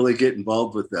literally get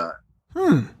involved with that.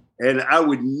 And I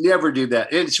would never do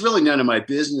that. And it's really none of my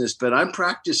business, but I'm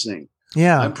practicing.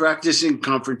 Yeah. I'm practicing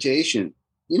confrontation.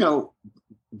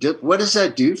 What does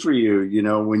that do for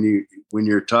you? When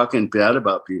you're talking bad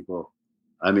about people,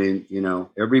 I mean,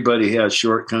 everybody has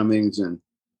shortcomings and,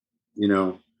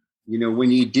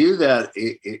 when you do that,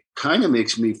 it kind of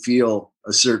makes me feel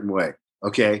a certain way.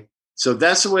 Okay. So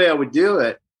that's the way I would do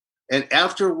it. And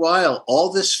after a while,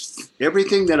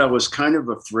 everything that I was kind of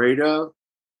afraid of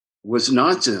was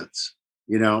nonsense,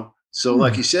 So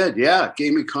like you said, it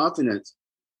gave me confidence.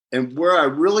 And where I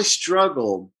really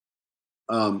struggled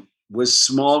was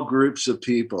small groups of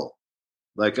people.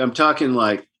 Like I'm talking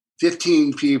like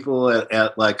 15 people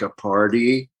at like a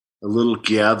party, a little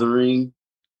gathering.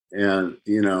 And,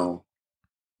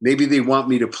 maybe they want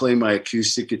me to play my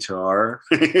acoustic guitar,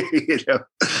 that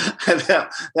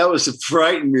was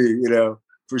frightened me,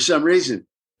 for some reason.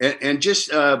 And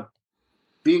just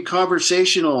being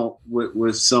conversational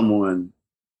with someone,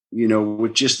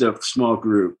 with just a small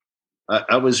group.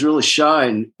 I was really shy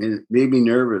and it made me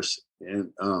nervous.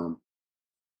 And,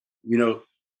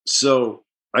 so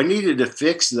I needed to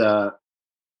fix that.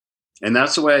 And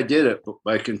that's the way I did it,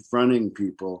 by confronting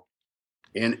people.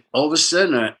 And all of a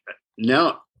sudden,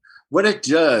 now what it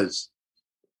does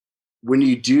when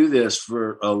you do this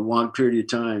for a long period of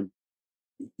time,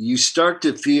 you start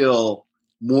to feel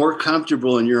more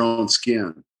comfortable in your own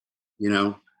skin,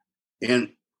 and,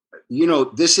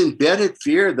 this embedded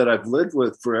fear that I've lived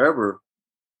with forever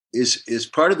is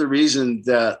part of the reason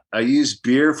that I use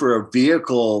beer for a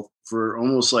vehicle for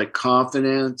almost like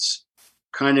confidence,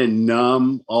 kind of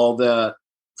numb all that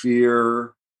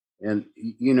fear. And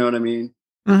you know what I mean?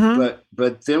 Mm-hmm.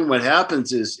 But then what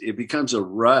happens is it becomes a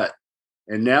rut.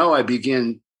 And now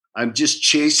I'm just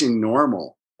chasing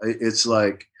normal. It's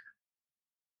like,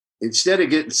 instead of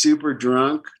getting super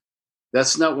drunk,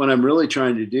 that's not what I'm really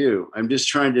trying to do. I'm just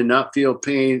trying to not feel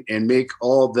pain and make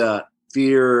all that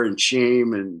fear and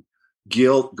shame and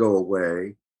guilt go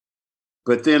away.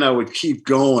 But then I would keep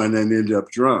going and end up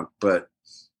drunk. But,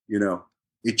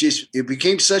 it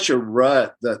became such a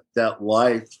rut, that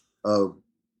life of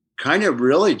kind of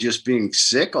really just being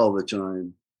sick all the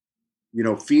time,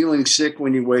 feeling sick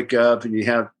when you wake up and you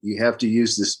have to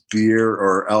use this beer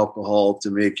or alcohol to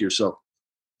make yourself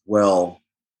well.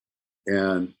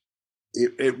 And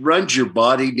it runs your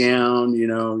body down,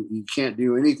 you can't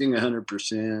do anything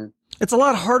 100%. It's a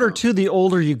lot harder too, the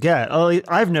older you get.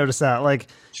 I've noticed that, like,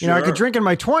 sure. I could drink in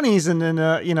my 20s and then,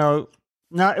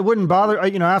 it wouldn't bother,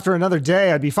 after another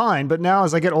day I'd be fine. But now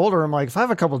as I get older, I'm like, if I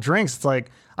have a couple drinks, it's like,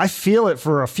 I feel it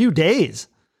for a few days.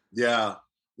 Yeah.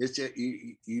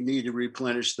 You need to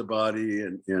replenish the body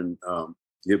and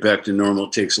get back to normal.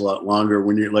 It takes a lot longer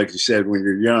when you're, like you said, when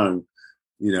you're young,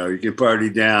 you can party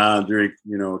down, drink,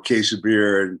 a case of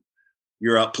beer, and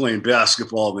you're out playing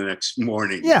basketball the next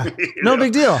morning. Yeah. No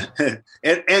big deal.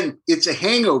 and it's a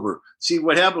hangover. See,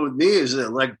 what happened with me is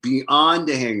that, like, beyond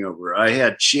a hangover, I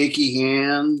had shaky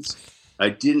hands. I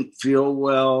didn't feel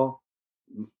well.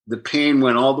 The pain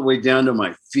went all the way down to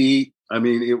my feet. I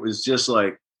mean, it was just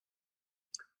like,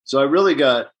 so I really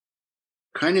got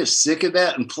kind of sick of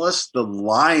that. And plus the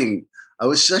lying, I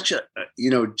was such a,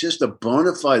 just a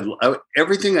bona fide,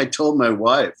 everything I told my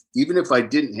wife, even if I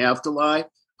didn't have to lie,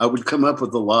 I would come up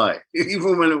with a lie,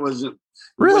 even when it wasn't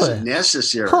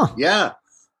necessary. Huh. Yeah.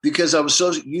 Because I was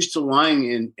so used to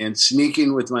lying and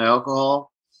sneaking with my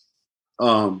alcohol,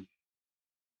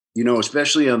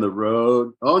 especially on the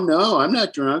road. Oh no, I'm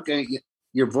not drunk.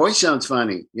 your voice sounds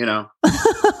funny,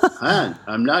 Hon,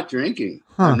 I'm not drinking.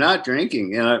 Huh. I'm not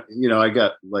drinking. And I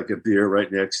got like a beer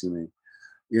right next to me,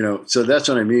 so that's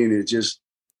what I mean. It just,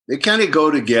 they kind of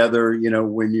go together,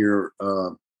 when you're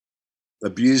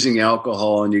abusing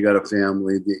alcohol and you got a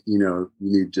family that, you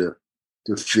need to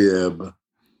fib.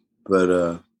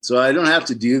 But so I don't have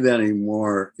to do that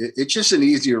anymore. It's just an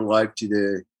easier life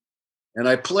today. And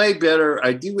I play better.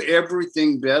 I do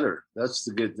everything better. That's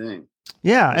the good thing.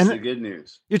 Yeah. That's and the good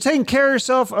news. You're taking care of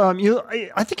yourself. I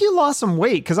think you lost some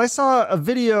weight because I saw a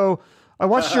video. I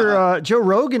watched your Joe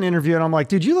Rogan interview and I'm like,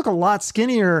 dude, you look a lot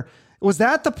skinnier. Was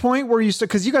that the point where you,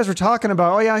 because you guys were talking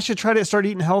about, oh yeah, I should try to start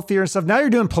eating healthier and stuff. Now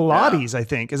you're doing Pilates, I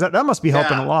think. That must be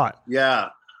helping a lot. Yeah.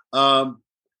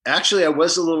 Actually, I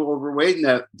was a little overweight in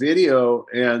that video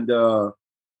and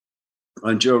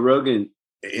on Joe Rogan,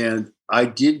 and I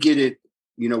did get it.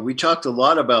 We talked a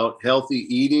lot about healthy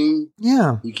eating.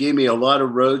 Yeah. He gave me a lot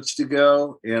of roads to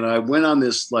go, and I went on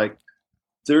this like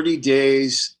 30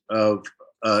 days of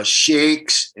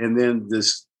shakes, and then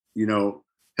this,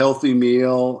 healthy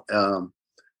meal. And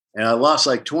I lost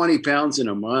like 20 pounds in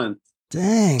a month.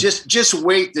 Dang. Just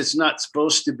weight that's not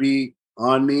supposed to be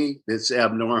on me. It's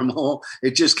abnormal.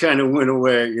 It just kind of went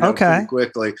away, pretty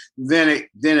quickly. Then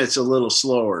it's a little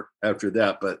slower after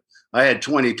that. But I had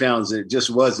 20 pounds and it just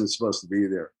wasn't supposed to be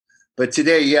there. But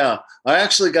today, yeah, I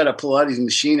actually got a Pilates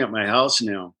machine at my house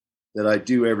now that I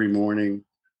do every morning.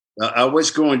 I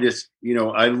was going to,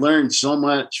 I learned so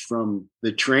much from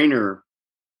the trainer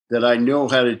that I know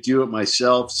how to do it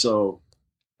myself. So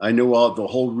I know the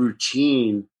whole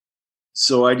routine.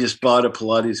 So I just bought a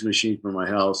Pilates machine for my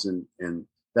house, and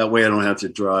that way I don't have to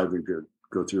drive and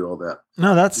go through all that.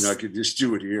 No, that's, I could just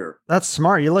do it here. That's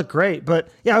smart. You look great. But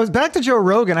yeah, I was back to Joe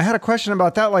Rogan. I had a question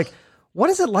about that. Like, what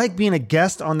is it like being a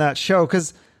guest on that show?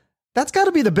 Because that's got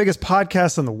to be the biggest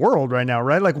podcast in the world right now,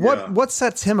 right? Like, what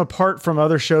sets him apart from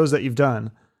other shows that you've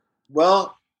done?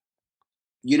 Well,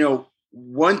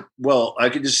 I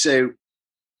could just say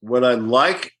what I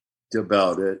liked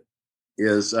about it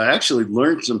is I actually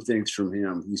learned some things from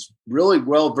him. He's really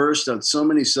well versed on so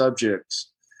many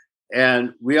subjects.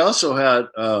 And we also had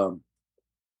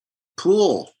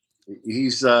pool.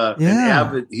 He's an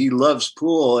avid, he loves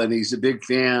pool and he's a big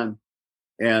fan.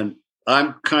 And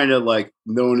I'm kind of like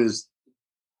known as,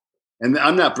 and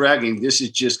I'm not bragging, this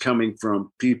is just coming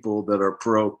from people that are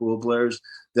pro pool players,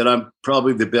 that I'm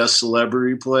probably the best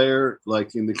celebrity player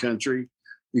like in the country,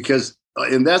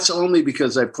 and that's only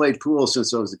because I played pool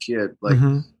since I was a kid. Like,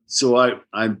 so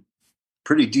I'm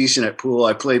pretty decent at pool.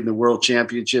 I played in the World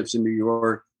Championships in New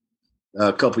York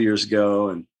a couple years ago.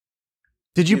 And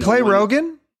did you play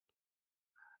Rogan?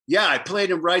 Yeah, I played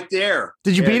him right there.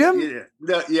 Did you beat him?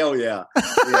 Yeah.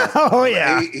 Oh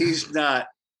yeah.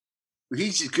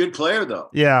 He's a good player though.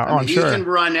 Yeah, he can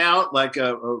run out like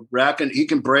a rack, and he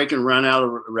can break and run out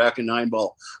a rack and 9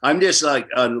 ball. I'm just like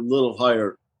a little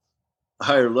higher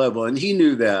level, and he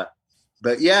knew that.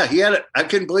 But yeah, I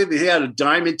couldn't believe it. He had a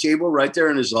diamond table right there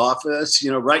in his office,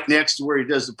 right next to where he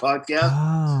does the podcast.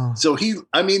 Oh. So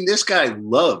this guy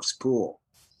loves pool.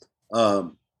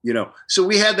 So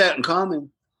we had that in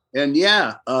common. And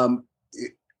yeah,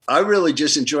 I really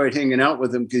just enjoyed hanging out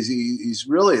with him because he's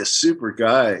really a super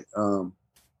guy.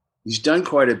 He's done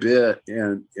quite a bit,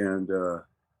 and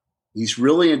he's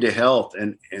really into health,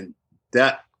 and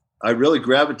that I really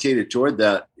gravitated toward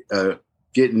that,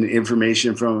 getting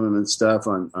information from him and stuff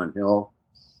on health.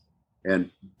 And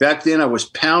back then I was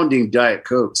pounding Diet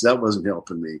Cokes. That wasn't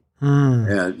helping me.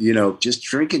 And, just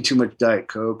drinking too much Diet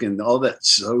Coke and all that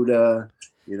soda.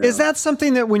 Is that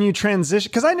something that when you transition,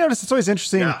 because I noticed it's always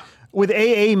interesting with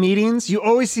AA meetings, you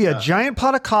always see a giant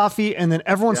pot of coffee and then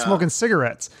everyone's smoking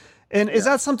cigarettes. And is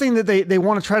that something that they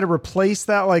want to try to replace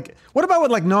that? Like, what about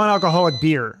with like non-alcoholic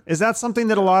beer? Is that something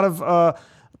that a lot of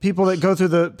people that go through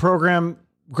the program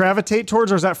gravitate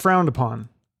towards, or is that frowned upon?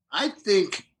 I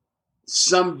think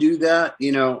some do that.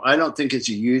 I don't think it's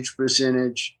a huge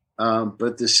percentage,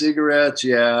 but the cigarettes,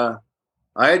 I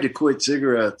had to quit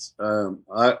cigarettes.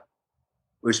 I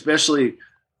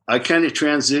kind of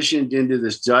transitioned into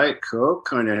this Diet Coke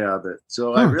kind of habit.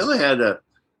 So I really had to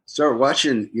start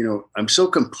watching, I'm so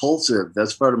compulsive.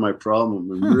 That's part of my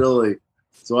problem. And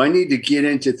so I need to get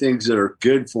into things that are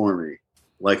good for me,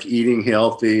 like eating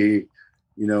healthy,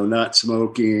 not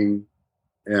smoking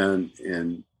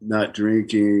and not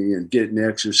drinking and getting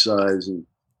exercise. And,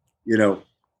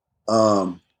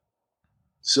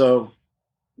 so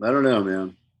I don't know,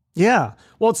 man. Yeah.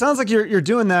 Well, it sounds like you're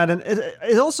doing that, and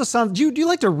it also sounds. Do you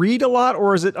like to read a lot,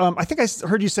 or is it? I think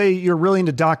heard you say you're really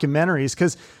into documentaries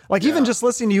because, like, even Yeah. just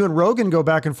listening to you and Rogan go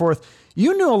back and forth,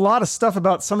 you knew a lot of stuff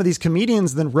about some of these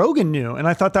comedians than Rogan knew, and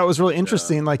I thought that was really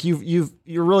interesting. Like you're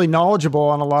really knowledgeable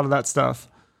on a lot of that stuff.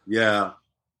 Yeah.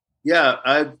 Yeah.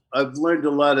 I've learned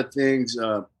a lot of things.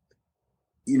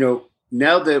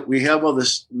 Now that we have all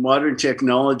this modern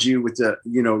technology with the,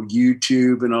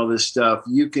 YouTube and all this stuff,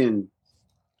 you can,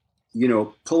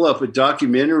 pull up a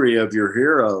documentary of your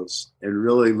heroes and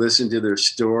really listen to their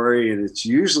story. And it's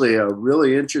usually a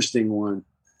really interesting one.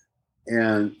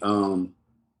 And, I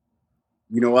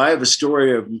have a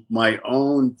story of my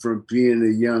own from being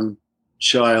a young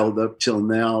child up till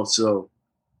now. So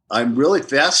I'm really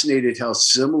fascinated how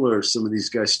similar some of these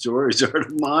guys' stories are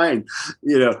to mine,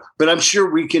 but I'm sure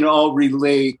we can all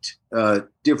relate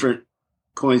different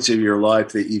points of your life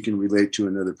that you can relate to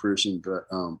another person. But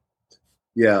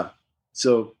yeah,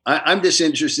 so I'm just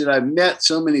interested. I've met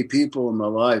so many people in my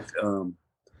life.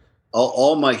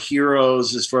 All my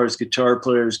heroes, as far as guitar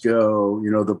players go,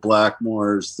 the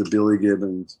Blackmores, the Billy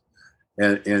Gibbons,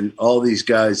 and all these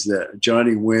guys that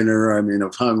Johnny Winter. I mean,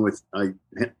 I've hung with,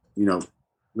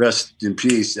 rest in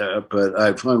peace, but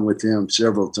I've hung with him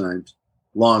several times,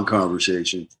 long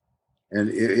conversations. And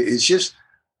it's just,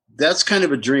 that's kind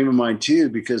of a dream of mine too,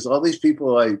 because all these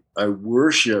people I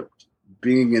worshiped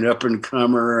being an up and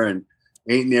comer and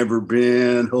ain't never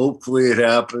been, hopefully it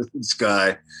happens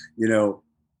guy,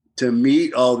 to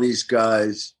meet all these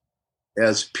guys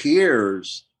as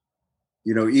peers,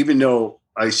 even though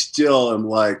I still am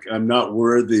like, I'm not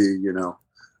worthy,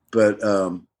 but,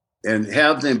 and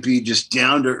have them be just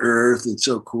down to earth and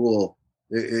so cool.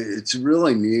 It's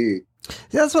really neat.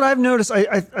 Yeah, that's what I've noticed.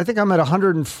 I think I'm at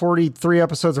 143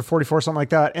 episodes or 44, something like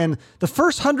that. And the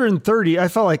first 130, I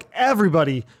felt like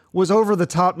everybody was over the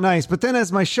top nice. But then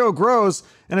as my show grows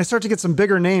and I start to get some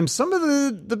bigger names, some of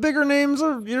the bigger names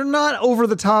you're not over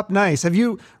the top nice. Have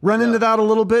you run into that a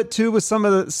little bit too with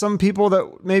some people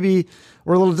that maybe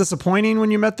were a little disappointing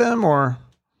when you met them, or?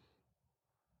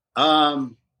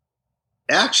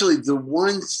 Actually, the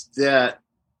ones that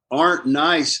aren't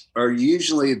nice are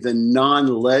usually the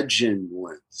non-legend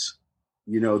ones.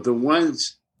 The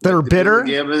ones that are bitter.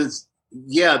 The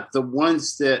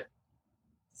ones that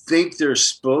think they're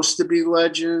supposed to be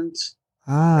legends,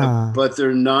 but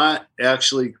they're not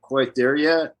actually quite there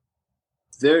yet.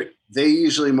 They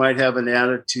usually might have an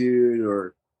attitude,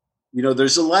 or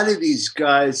there's a lot of these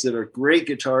guys that are great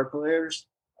guitar players.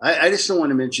 I just don't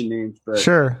want to mention names, but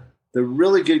sure, they're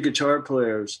really good guitar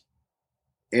players,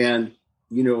 and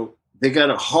they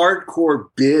got a hardcore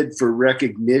bid for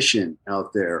recognition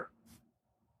out there,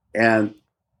 and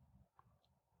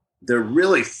they're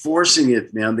really forcing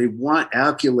it, man. They want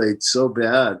accolades so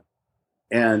bad.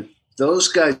 And those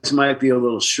guys might be a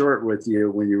little short with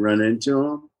you when you run into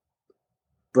them.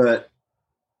 But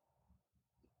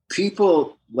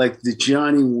people like the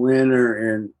Johnny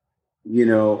Winter and,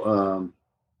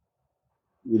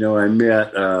 I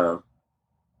met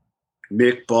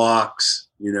Mick Box,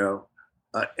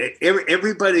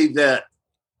 everybody that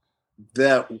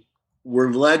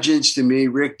were legends to me,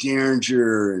 Rick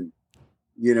Derringer, and,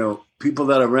 people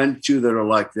that I run into that are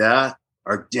like that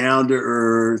are down to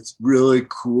earth, really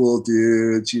cool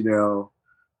dudes,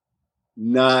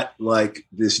 not like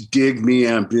this dig me,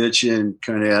 I'm bitching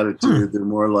kind of attitude. They're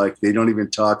more like, they don't even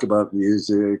talk about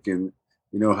music and,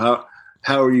 how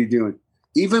are you doing?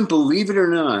 Even believe it or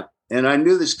not, and I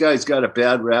knew this guy's got a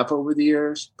bad rap over the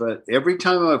years, but every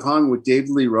time I've hung with David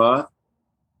Lee Roth,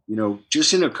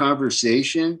 just in a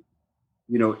conversation,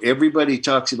 everybody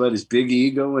talks about his big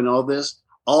ego and all this.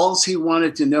 All he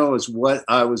wanted to know is what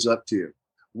I was up to.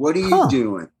 What are you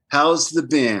doing? How's the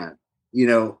band?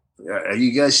 Are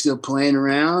you guys still playing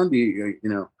around?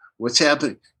 What's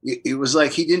happening? It was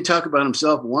like he didn't talk about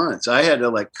himself once. I had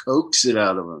to coax it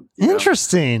out of him.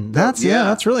 Interesting. That's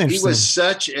really interesting. He was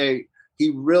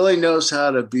he really knows how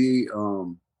to be,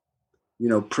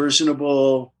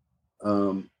 personable,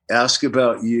 ask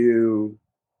about you,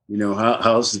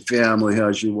 how's the family?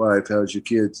 How's your wife? How's your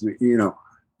kids?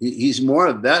 He's more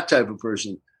of that type of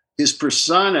person. His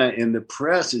persona in the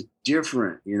press is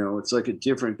different. It's like a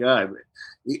different guy. But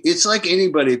it's like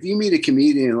anybody. If you meet a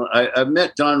comedian, I've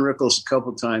met Don Rickles a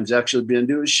couple of times, actually been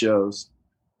to his shows.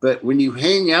 But when you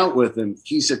hang out with him,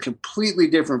 he's a completely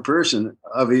different person,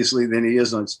 obviously, than he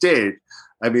is on stage.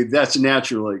 I mean, that's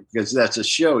naturally because that's a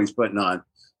show he's putting on.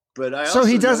 But so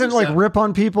he doesn't rip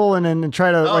on people and then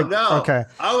try to no. Okay.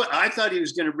 I thought he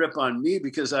was going to rip on me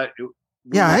because I'd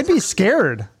be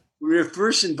scared. We were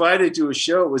first invited to a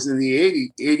show. It was in the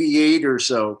 88 or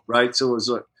so, right? So it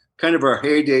was kind of our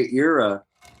heyday era.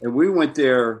 And we went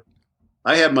there.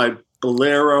 I had my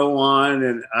bolero on,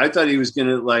 and I thought he was going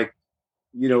to like,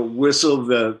 whistle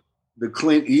the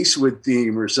Clint Eastwood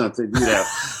theme or something,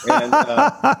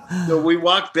 And so we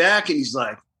walked back, and he's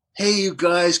like, "Hey, you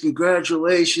guys,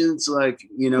 congratulations! Like,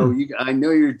 I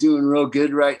know you're doing real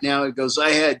good right now." He goes,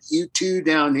 "I had U2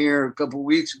 down here a couple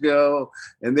weeks ago,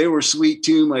 and they were sweet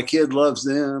too. My kid loves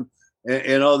them,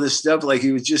 and all this stuff." Like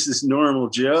he was just this normal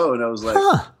Joe, and I was like,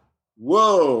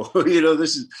 "Whoa,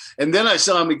 this is." And then I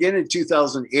saw him again in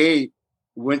 2008.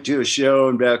 Went to a show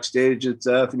and backstage and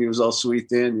stuff, and he was all sweet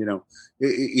then.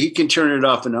 He can turn it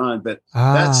off and on, but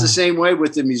that's the same way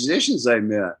with the musicians I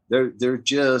met. They're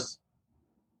just,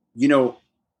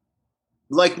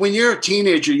 like when you're a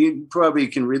teenager, you probably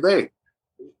can relate.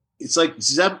 It's like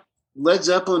Led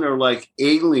Zeppelin are like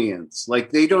aliens.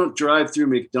 Like they don't drive through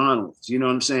McDonald's. You know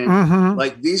what I'm saying? Mm-hmm.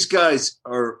 Like these guys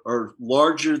are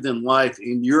larger than life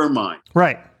in your mind.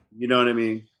 Right. You know what I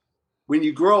mean? When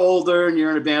you grow older and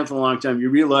you're in a band for a long time, you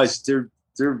realize they're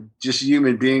just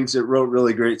human beings that wrote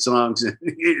really great songs.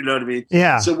 You know what I mean?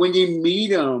 Yeah. So when you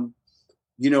meet them,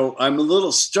 I'm a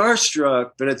little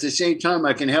starstruck, but at the same time,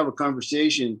 I can have a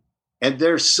conversation, and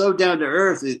they're so down to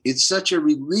earth. It's such a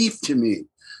relief to me,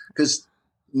 because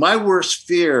my worst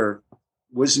fear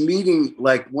was meeting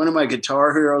like one of my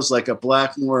guitar heroes, like a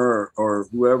Blackmore or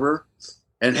whoever,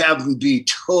 and have them be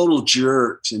total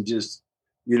jerks and just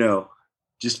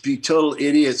be total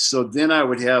idiots. So then I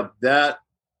would have that,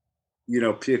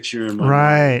 picture in my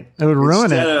mind. It would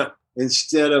ruin it.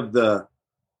 Instead of the,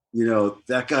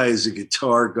 that guy is a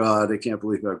guitar god. I can't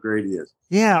believe how great he is.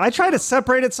 Yeah. I try to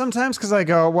separate it sometimes because I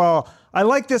go, well, I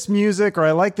like this music or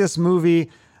I like this movie.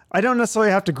 I don't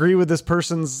necessarily have to agree with this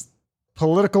person's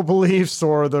political beliefs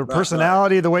or the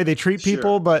personality, the way they treat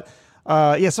people. But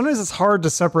sometimes it's hard to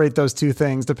separate those two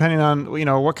things depending on,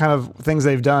 what kind of things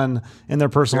they've done in their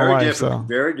personal life.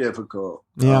 Very difficult.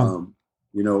 Yeah.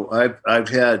 I've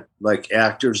had like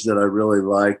actors that I really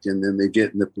liked, and then they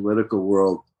get in the political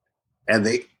world, and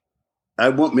I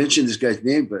won't mention this guy's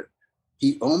name, but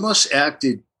he almost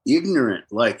acted ignorant.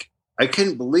 Like I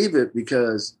couldn't believe it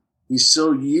because he's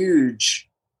so huge.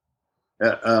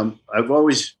 I've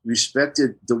always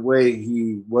respected the way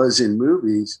he was in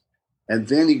movies. And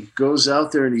then he goes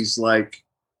out there and he's like,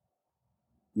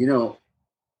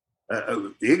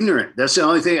 ignorant. That's the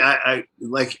only thing I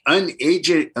like,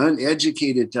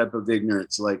 uneducated type of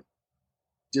ignorance, like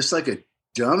just like a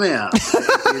dumbass,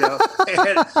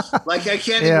 And, like I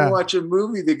can't even watch a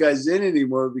movie the guy's in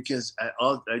anymore because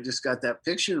I just got that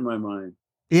picture in my mind.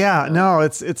 Yeah, no,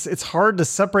 it's hard to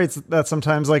separate that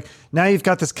sometimes. Like now you've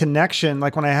got this connection.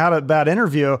 Like when I had a bad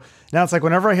interview, now it's like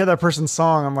whenever I hear that person's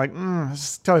song, I'm like, I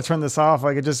just gotta turn this off.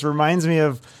 Like it just reminds me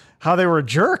of how they were a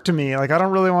jerk to me. Like I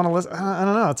don't really want to listen. I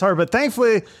don't know. It's hard, but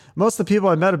thankfully most of the people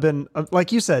I met have been,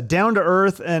 like you said, down to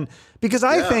earth, and because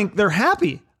I think they're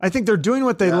happy. I think they're doing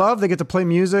what they love. They get to play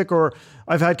music, or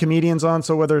I've had comedians on,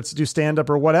 so whether it's do stand up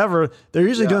or whatever, they're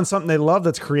usually doing something they love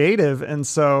that's creative, and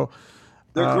so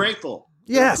they're grateful.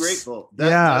 Yes. They're grateful.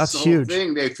 That's the huge. Whole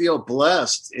thing. They feel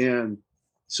blessed. And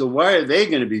so why are they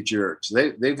going to be jerks?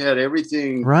 They've had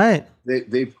everything. Right.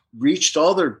 They've reached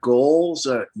all their goals,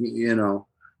 and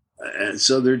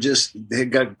so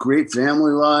they've got great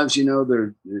family lives,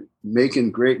 they're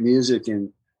making great music.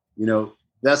 And,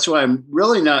 that's why I'm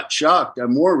really not shocked.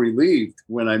 I'm more relieved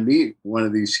when I meet one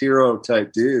of these hero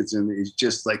type dudes and he's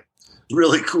just like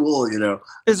really cool,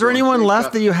 Is there anyone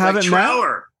left that you haven't met?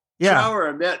 Trower. Yeah. Trower,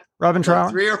 I met Robin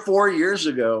Trower 3 or 4 years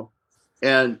ago.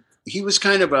 And he was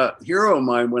kind of a hero of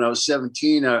mine when I was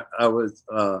 17. I was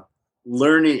I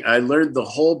learned the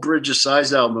whole Bridge of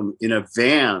Sighs album in a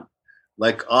van,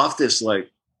 like off this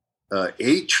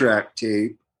 8-track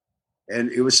tape.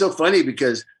 And it was so funny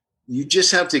because you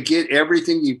just have to get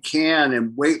everything you can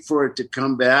and wait for it to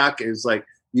come back. It's like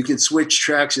you can switch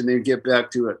tracks and then get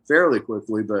back to it fairly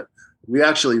quickly. But we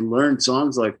actually learned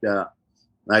songs like that.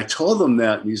 And I told him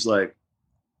that, and he's like,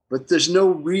 "But there's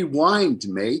no rewind,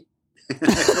 mate."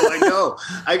 I know.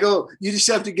 I go, you just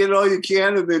have to get all you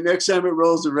can, and then next time it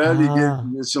rolls around,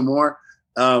 you get some more.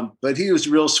 But he was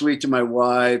real sweet to my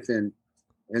wife and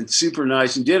super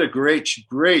nice, and did a great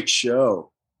show.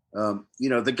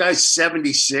 The guy's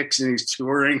 76 and he's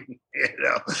touring.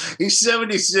 He's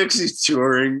 76, he's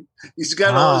touring. He's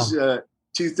got all his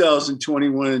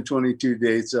 2021 and 22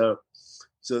 dates up.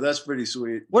 So that's pretty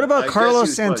sweet. What about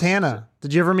Carlos Santana?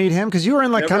 Did you ever meet him? Because you were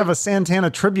in kind of a Santana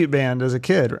tribute band as a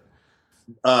kid.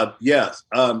 Yes.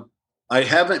 I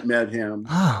haven't met him,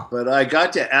 but I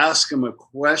got to ask him a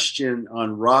question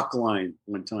on Rockline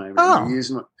one time.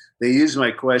 And they used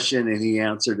my question and he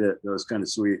answered it. That was kind of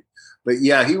sweet. But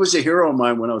yeah, he was a hero of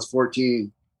mine when I was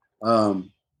 14.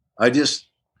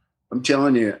 I'm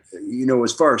telling you,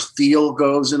 as far as feel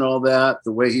goes and all that,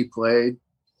 the way he played,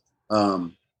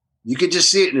 you could just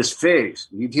see it in his face.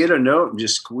 He'd hit a note and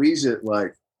just squeeze it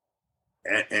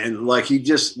and like he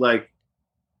just like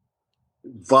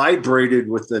vibrated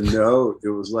with the note. It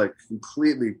was like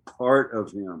completely part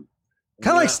of him.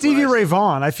 Kind of like Stevie Ray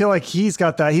Vaughan. I feel like he's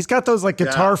got that. He's got those like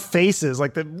guitar faces,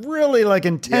 like the really like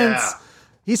intense. Yeah.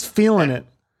 He's feeling it.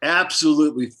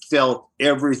 Absolutely felt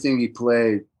everything he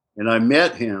played. And I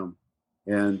met him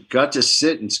and got to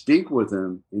sit and speak with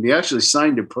him. And he actually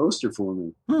signed a poster for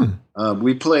me.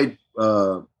 We played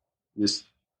this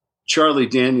Charlie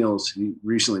Daniels. He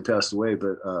recently passed away,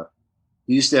 but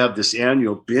he used to have this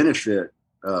annual benefit,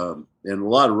 and a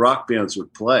lot of rock bands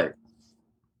would play.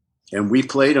 And we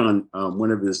played on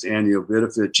one of his annual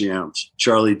benefit jams,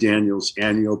 Charlie Daniels'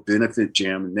 annual benefit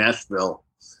jam in Nashville.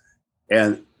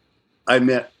 And I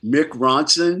met Mick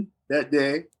Ronson that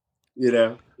day.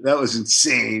 That was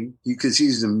insane because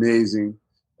he's amazing.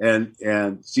 And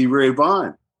Stevie Ray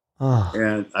Vaughan. Oh.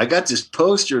 And I got this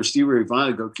poster of Stevie Ray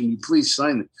Vaughan. I go, can you please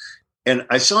sign it? And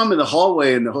I saw him in the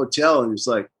hallway in the hotel, and he's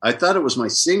like, I thought it was my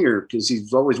singer because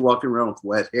he's always walking around with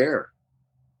wet hair.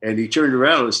 And he turned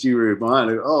around with Stevie Ray Vaughan.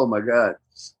 I go, oh my God.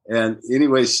 And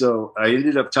anyway, so I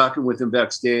ended up talking with him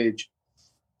backstage,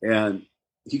 and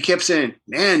he kept saying,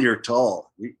 man, you're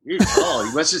tall. You're tall.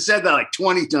 He must have said that like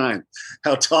 20 times,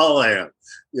 how tall I am.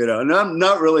 And I'm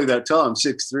not really that tall. I'm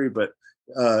 6'3", but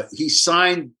he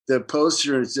signed the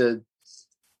poster and said,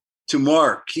 to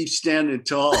Mark, keep standing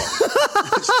tall.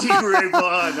 Stevie Ray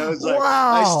Vaughan. I was like,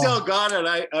 wow. I still got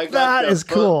it. I got that is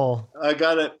cool. I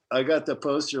got it. I got the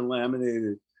poster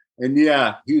laminated. And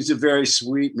yeah, he was a very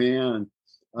sweet man.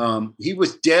 He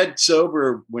was dead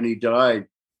sober when he died.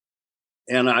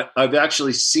 And I've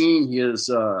actually seen his,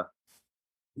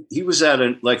 he was at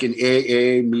an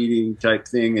AA meeting type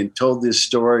thing and told this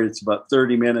story. It's about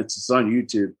 30 minutes. It's on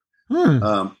YouTube.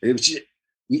 It was just,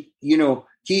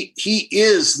 he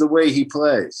is the way he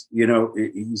plays,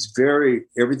 he's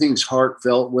everything's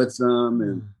heartfelt with him.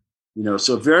 And,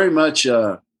 so very much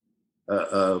a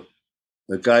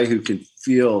guy who can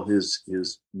feel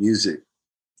his music.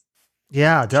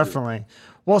 Yeah, definitely.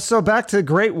 Well, so back to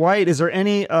Great White, is there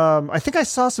any, I think I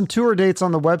saw some tour dates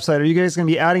on the website. Are you guys going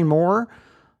to be adding more?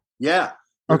 Yeah.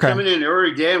 We're coming in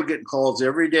every day. I'm getting calls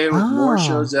every day with more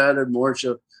shows added, more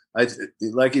shows.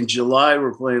 Like in July,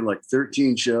 we're playing like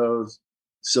 13 shows.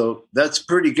 So that's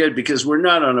pretty good because we're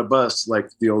not on a bus like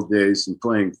the old days and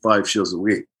playing 5 shows a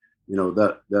week.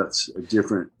 That's a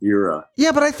different era.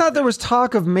 Yeah, but I thought there was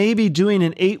talk of maybe doing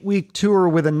an 8-week tour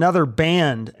with another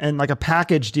band and like a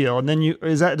package deal. And then did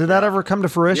that ever come to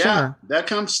fruition? Yeah, that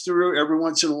comes through every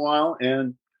once in a while.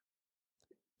 And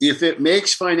if it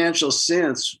makes financial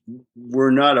sense,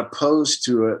 we're not opposed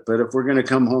to it. But if we're going to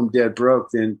come home dead broke,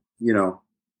 then,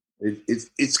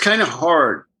 it's kind of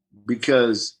hard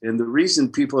because, and the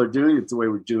reason people are doing it the way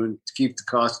we're doing it to keep the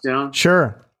cost down.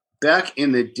 Sure. Back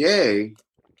in the day,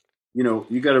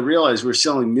 you got to realize we're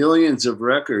selling millions of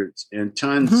records and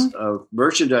tons of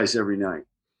merchandise every night.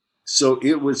 So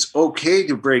it was okay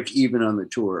to break even on the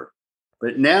tour.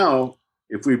 But now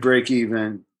if we break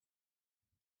even,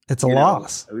 it's a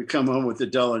loss. We come home with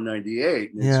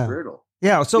 $1.98 and it's brittle.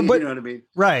 Yeah. So, but you know what I mean?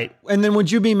 Right. And then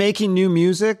would you be making new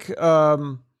music?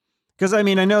 Because I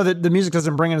know that the music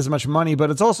doesn't bring in as much money, but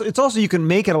it's also you can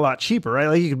make it a lot cheaper, right?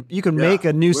 Like you can make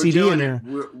a new CD in there.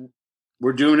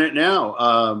 We're doing it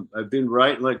now. I've been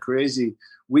writing like crazy.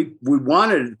 We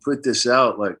wanted to put this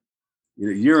out like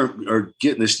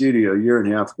get in the studio a year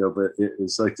and a half ago, but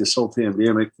it's like this whole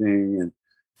pandemic thing, and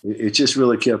it just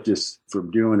really kept us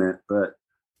from doing it. But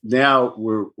now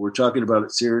we're talking about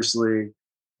it seriously.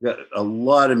 Got a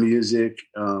lot of music.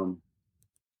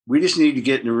 We just need to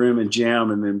get in a room and jam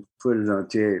and then put it on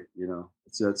tape.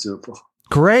 It's that simple.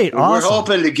 Great. Awesome. We're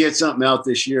hoping to get something out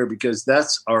this year because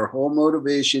that's our whole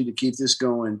motivation to keep this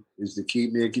going is to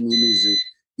keep making new music,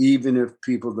 even if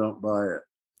people don't buy it.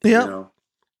 Yeah.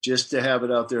 Just to have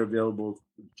it out there available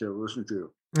to listen to.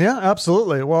 Yeah,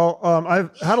 absolutely. Well,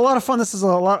 I've had a lot of fun. This has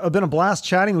been a blast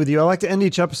chatting with you. I like to end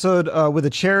each episode with a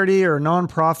charity or a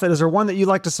nonprofit. Is there one that you'd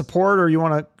like to support or you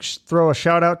want to throw a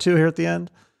shout out to here at the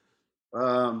end?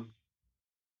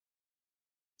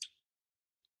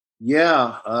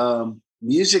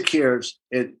 Music Cares.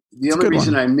 And the only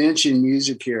reason I mention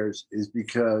Music Cares is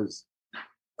because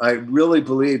I really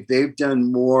believe they've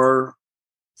done more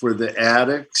for the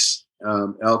addicts,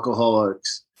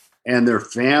 alcoholics, and their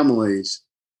families,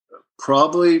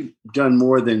 probably done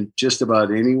more than just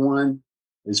about anyone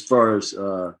as far as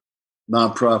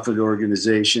nonprofit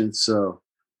organizations. So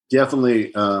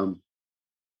definitely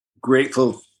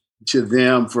grateful to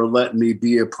them for letting me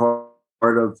be a part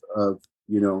of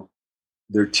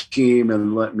their team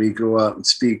and let me go out and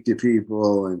speak to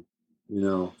people. And,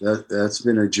 that's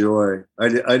been a joy.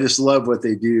 I just love what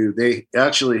they do. They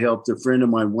actually helped a friend of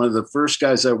mine, one of the first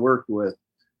guys I worked with,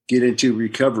 get into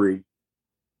recovery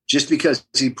just because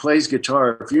he plays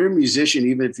guitar. If you're a musician,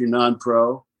 even if you're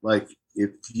non-pro, like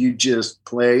if you just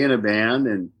play in a band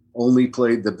and only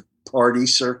play the party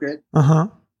circuit,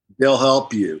 they'll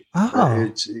help you.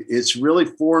 Oh. It's really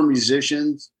for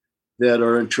musicians that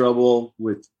are in trouble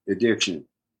with addiction.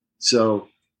 So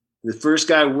the first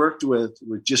guy I worked with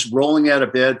was just rolling out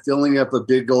of bed, filling up a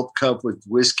big old cup with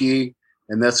whiskey.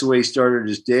 And that's the way he started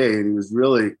his day. And he was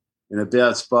really in a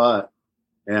bad spot.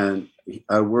 And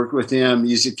I worked with him.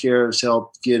 Music Cares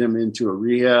helped get him into a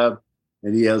rehab.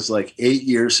 And he has like 8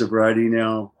 years sobriety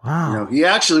now. Wow. He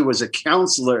actually was a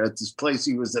counselor at this place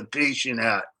he was a patient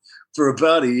at for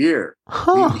about a year.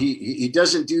 Huh. He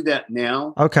doesn't do that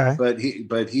now. Okay. But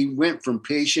he went from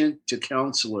patient to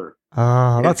counselor.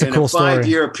 Oh, that's a cool story. In a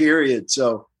 5-year period.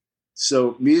 So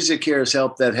Music Cares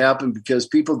helped that happen because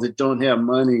people that don't have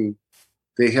money,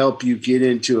 they help you get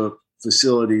into a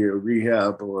facility or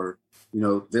rehab, or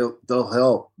they'll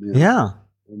help. Yeah.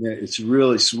 And it's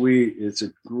really sweet. It's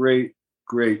a great,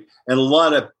 and a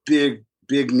lot of big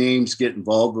names get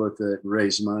involved with it and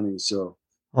raise money. So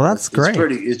well, that's great.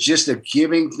 It's just a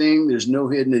giving thing. There's no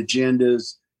hidden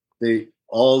agendas.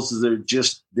 They're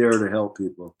just there to help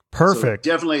people. Perfect.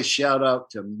 So definitely a shout out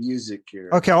to Music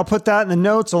Cares. Okay, I'll put that in the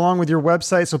notes along with your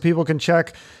website so people can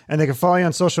check, and they can follow you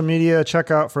on social media,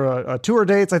 check out for a tour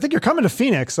dates. I think you're coming to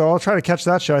Phoenix, so I'll try to catch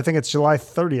that show. I think it's July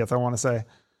 30th, I want to say.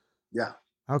 Yeah.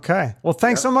 Okay. Well,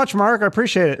 thanks so much, Mark. I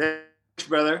appreciate it. Thanks,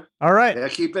 brother. All right. Yeah,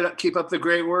 keep up the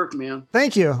great work, man.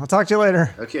 Thank you. I'll talk to you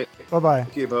later. Okay. Bye-bye.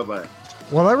 Okay, bye-bye.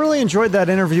 Well, I really enjoyed that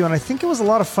interview, and I think it was a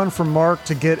lot of fun for Mark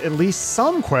to get at least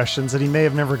some questions that he may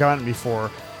have never gotten before.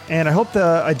 And I hope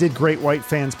that I did Great White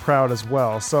fans proud as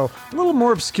well. So a little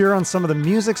more obscure on some of the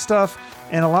music stuff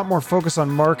and a lot more focus on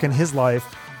Mark and his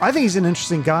life. I think he's an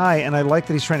interesting guy, and I like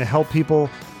that he's trying to help people.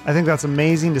 I think that's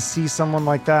amazing to see someone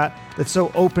like that that's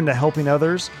so open to helping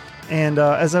others. And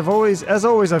as always,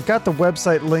 I've got the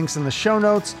website links in the show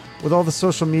notes with all the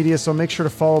social media, so make sure to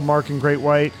follow Mark and Great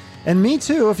White. And me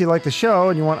too, if you like the show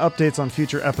and you want updates on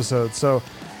future episodes. So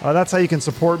that's how you can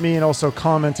support me, and also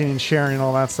commenting and sharing and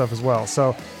all that stuff as well.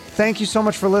 So thank you so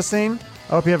much for listening.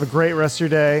 I hope you have a great rest of your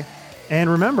day. And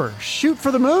remember, shoot for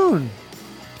the moon.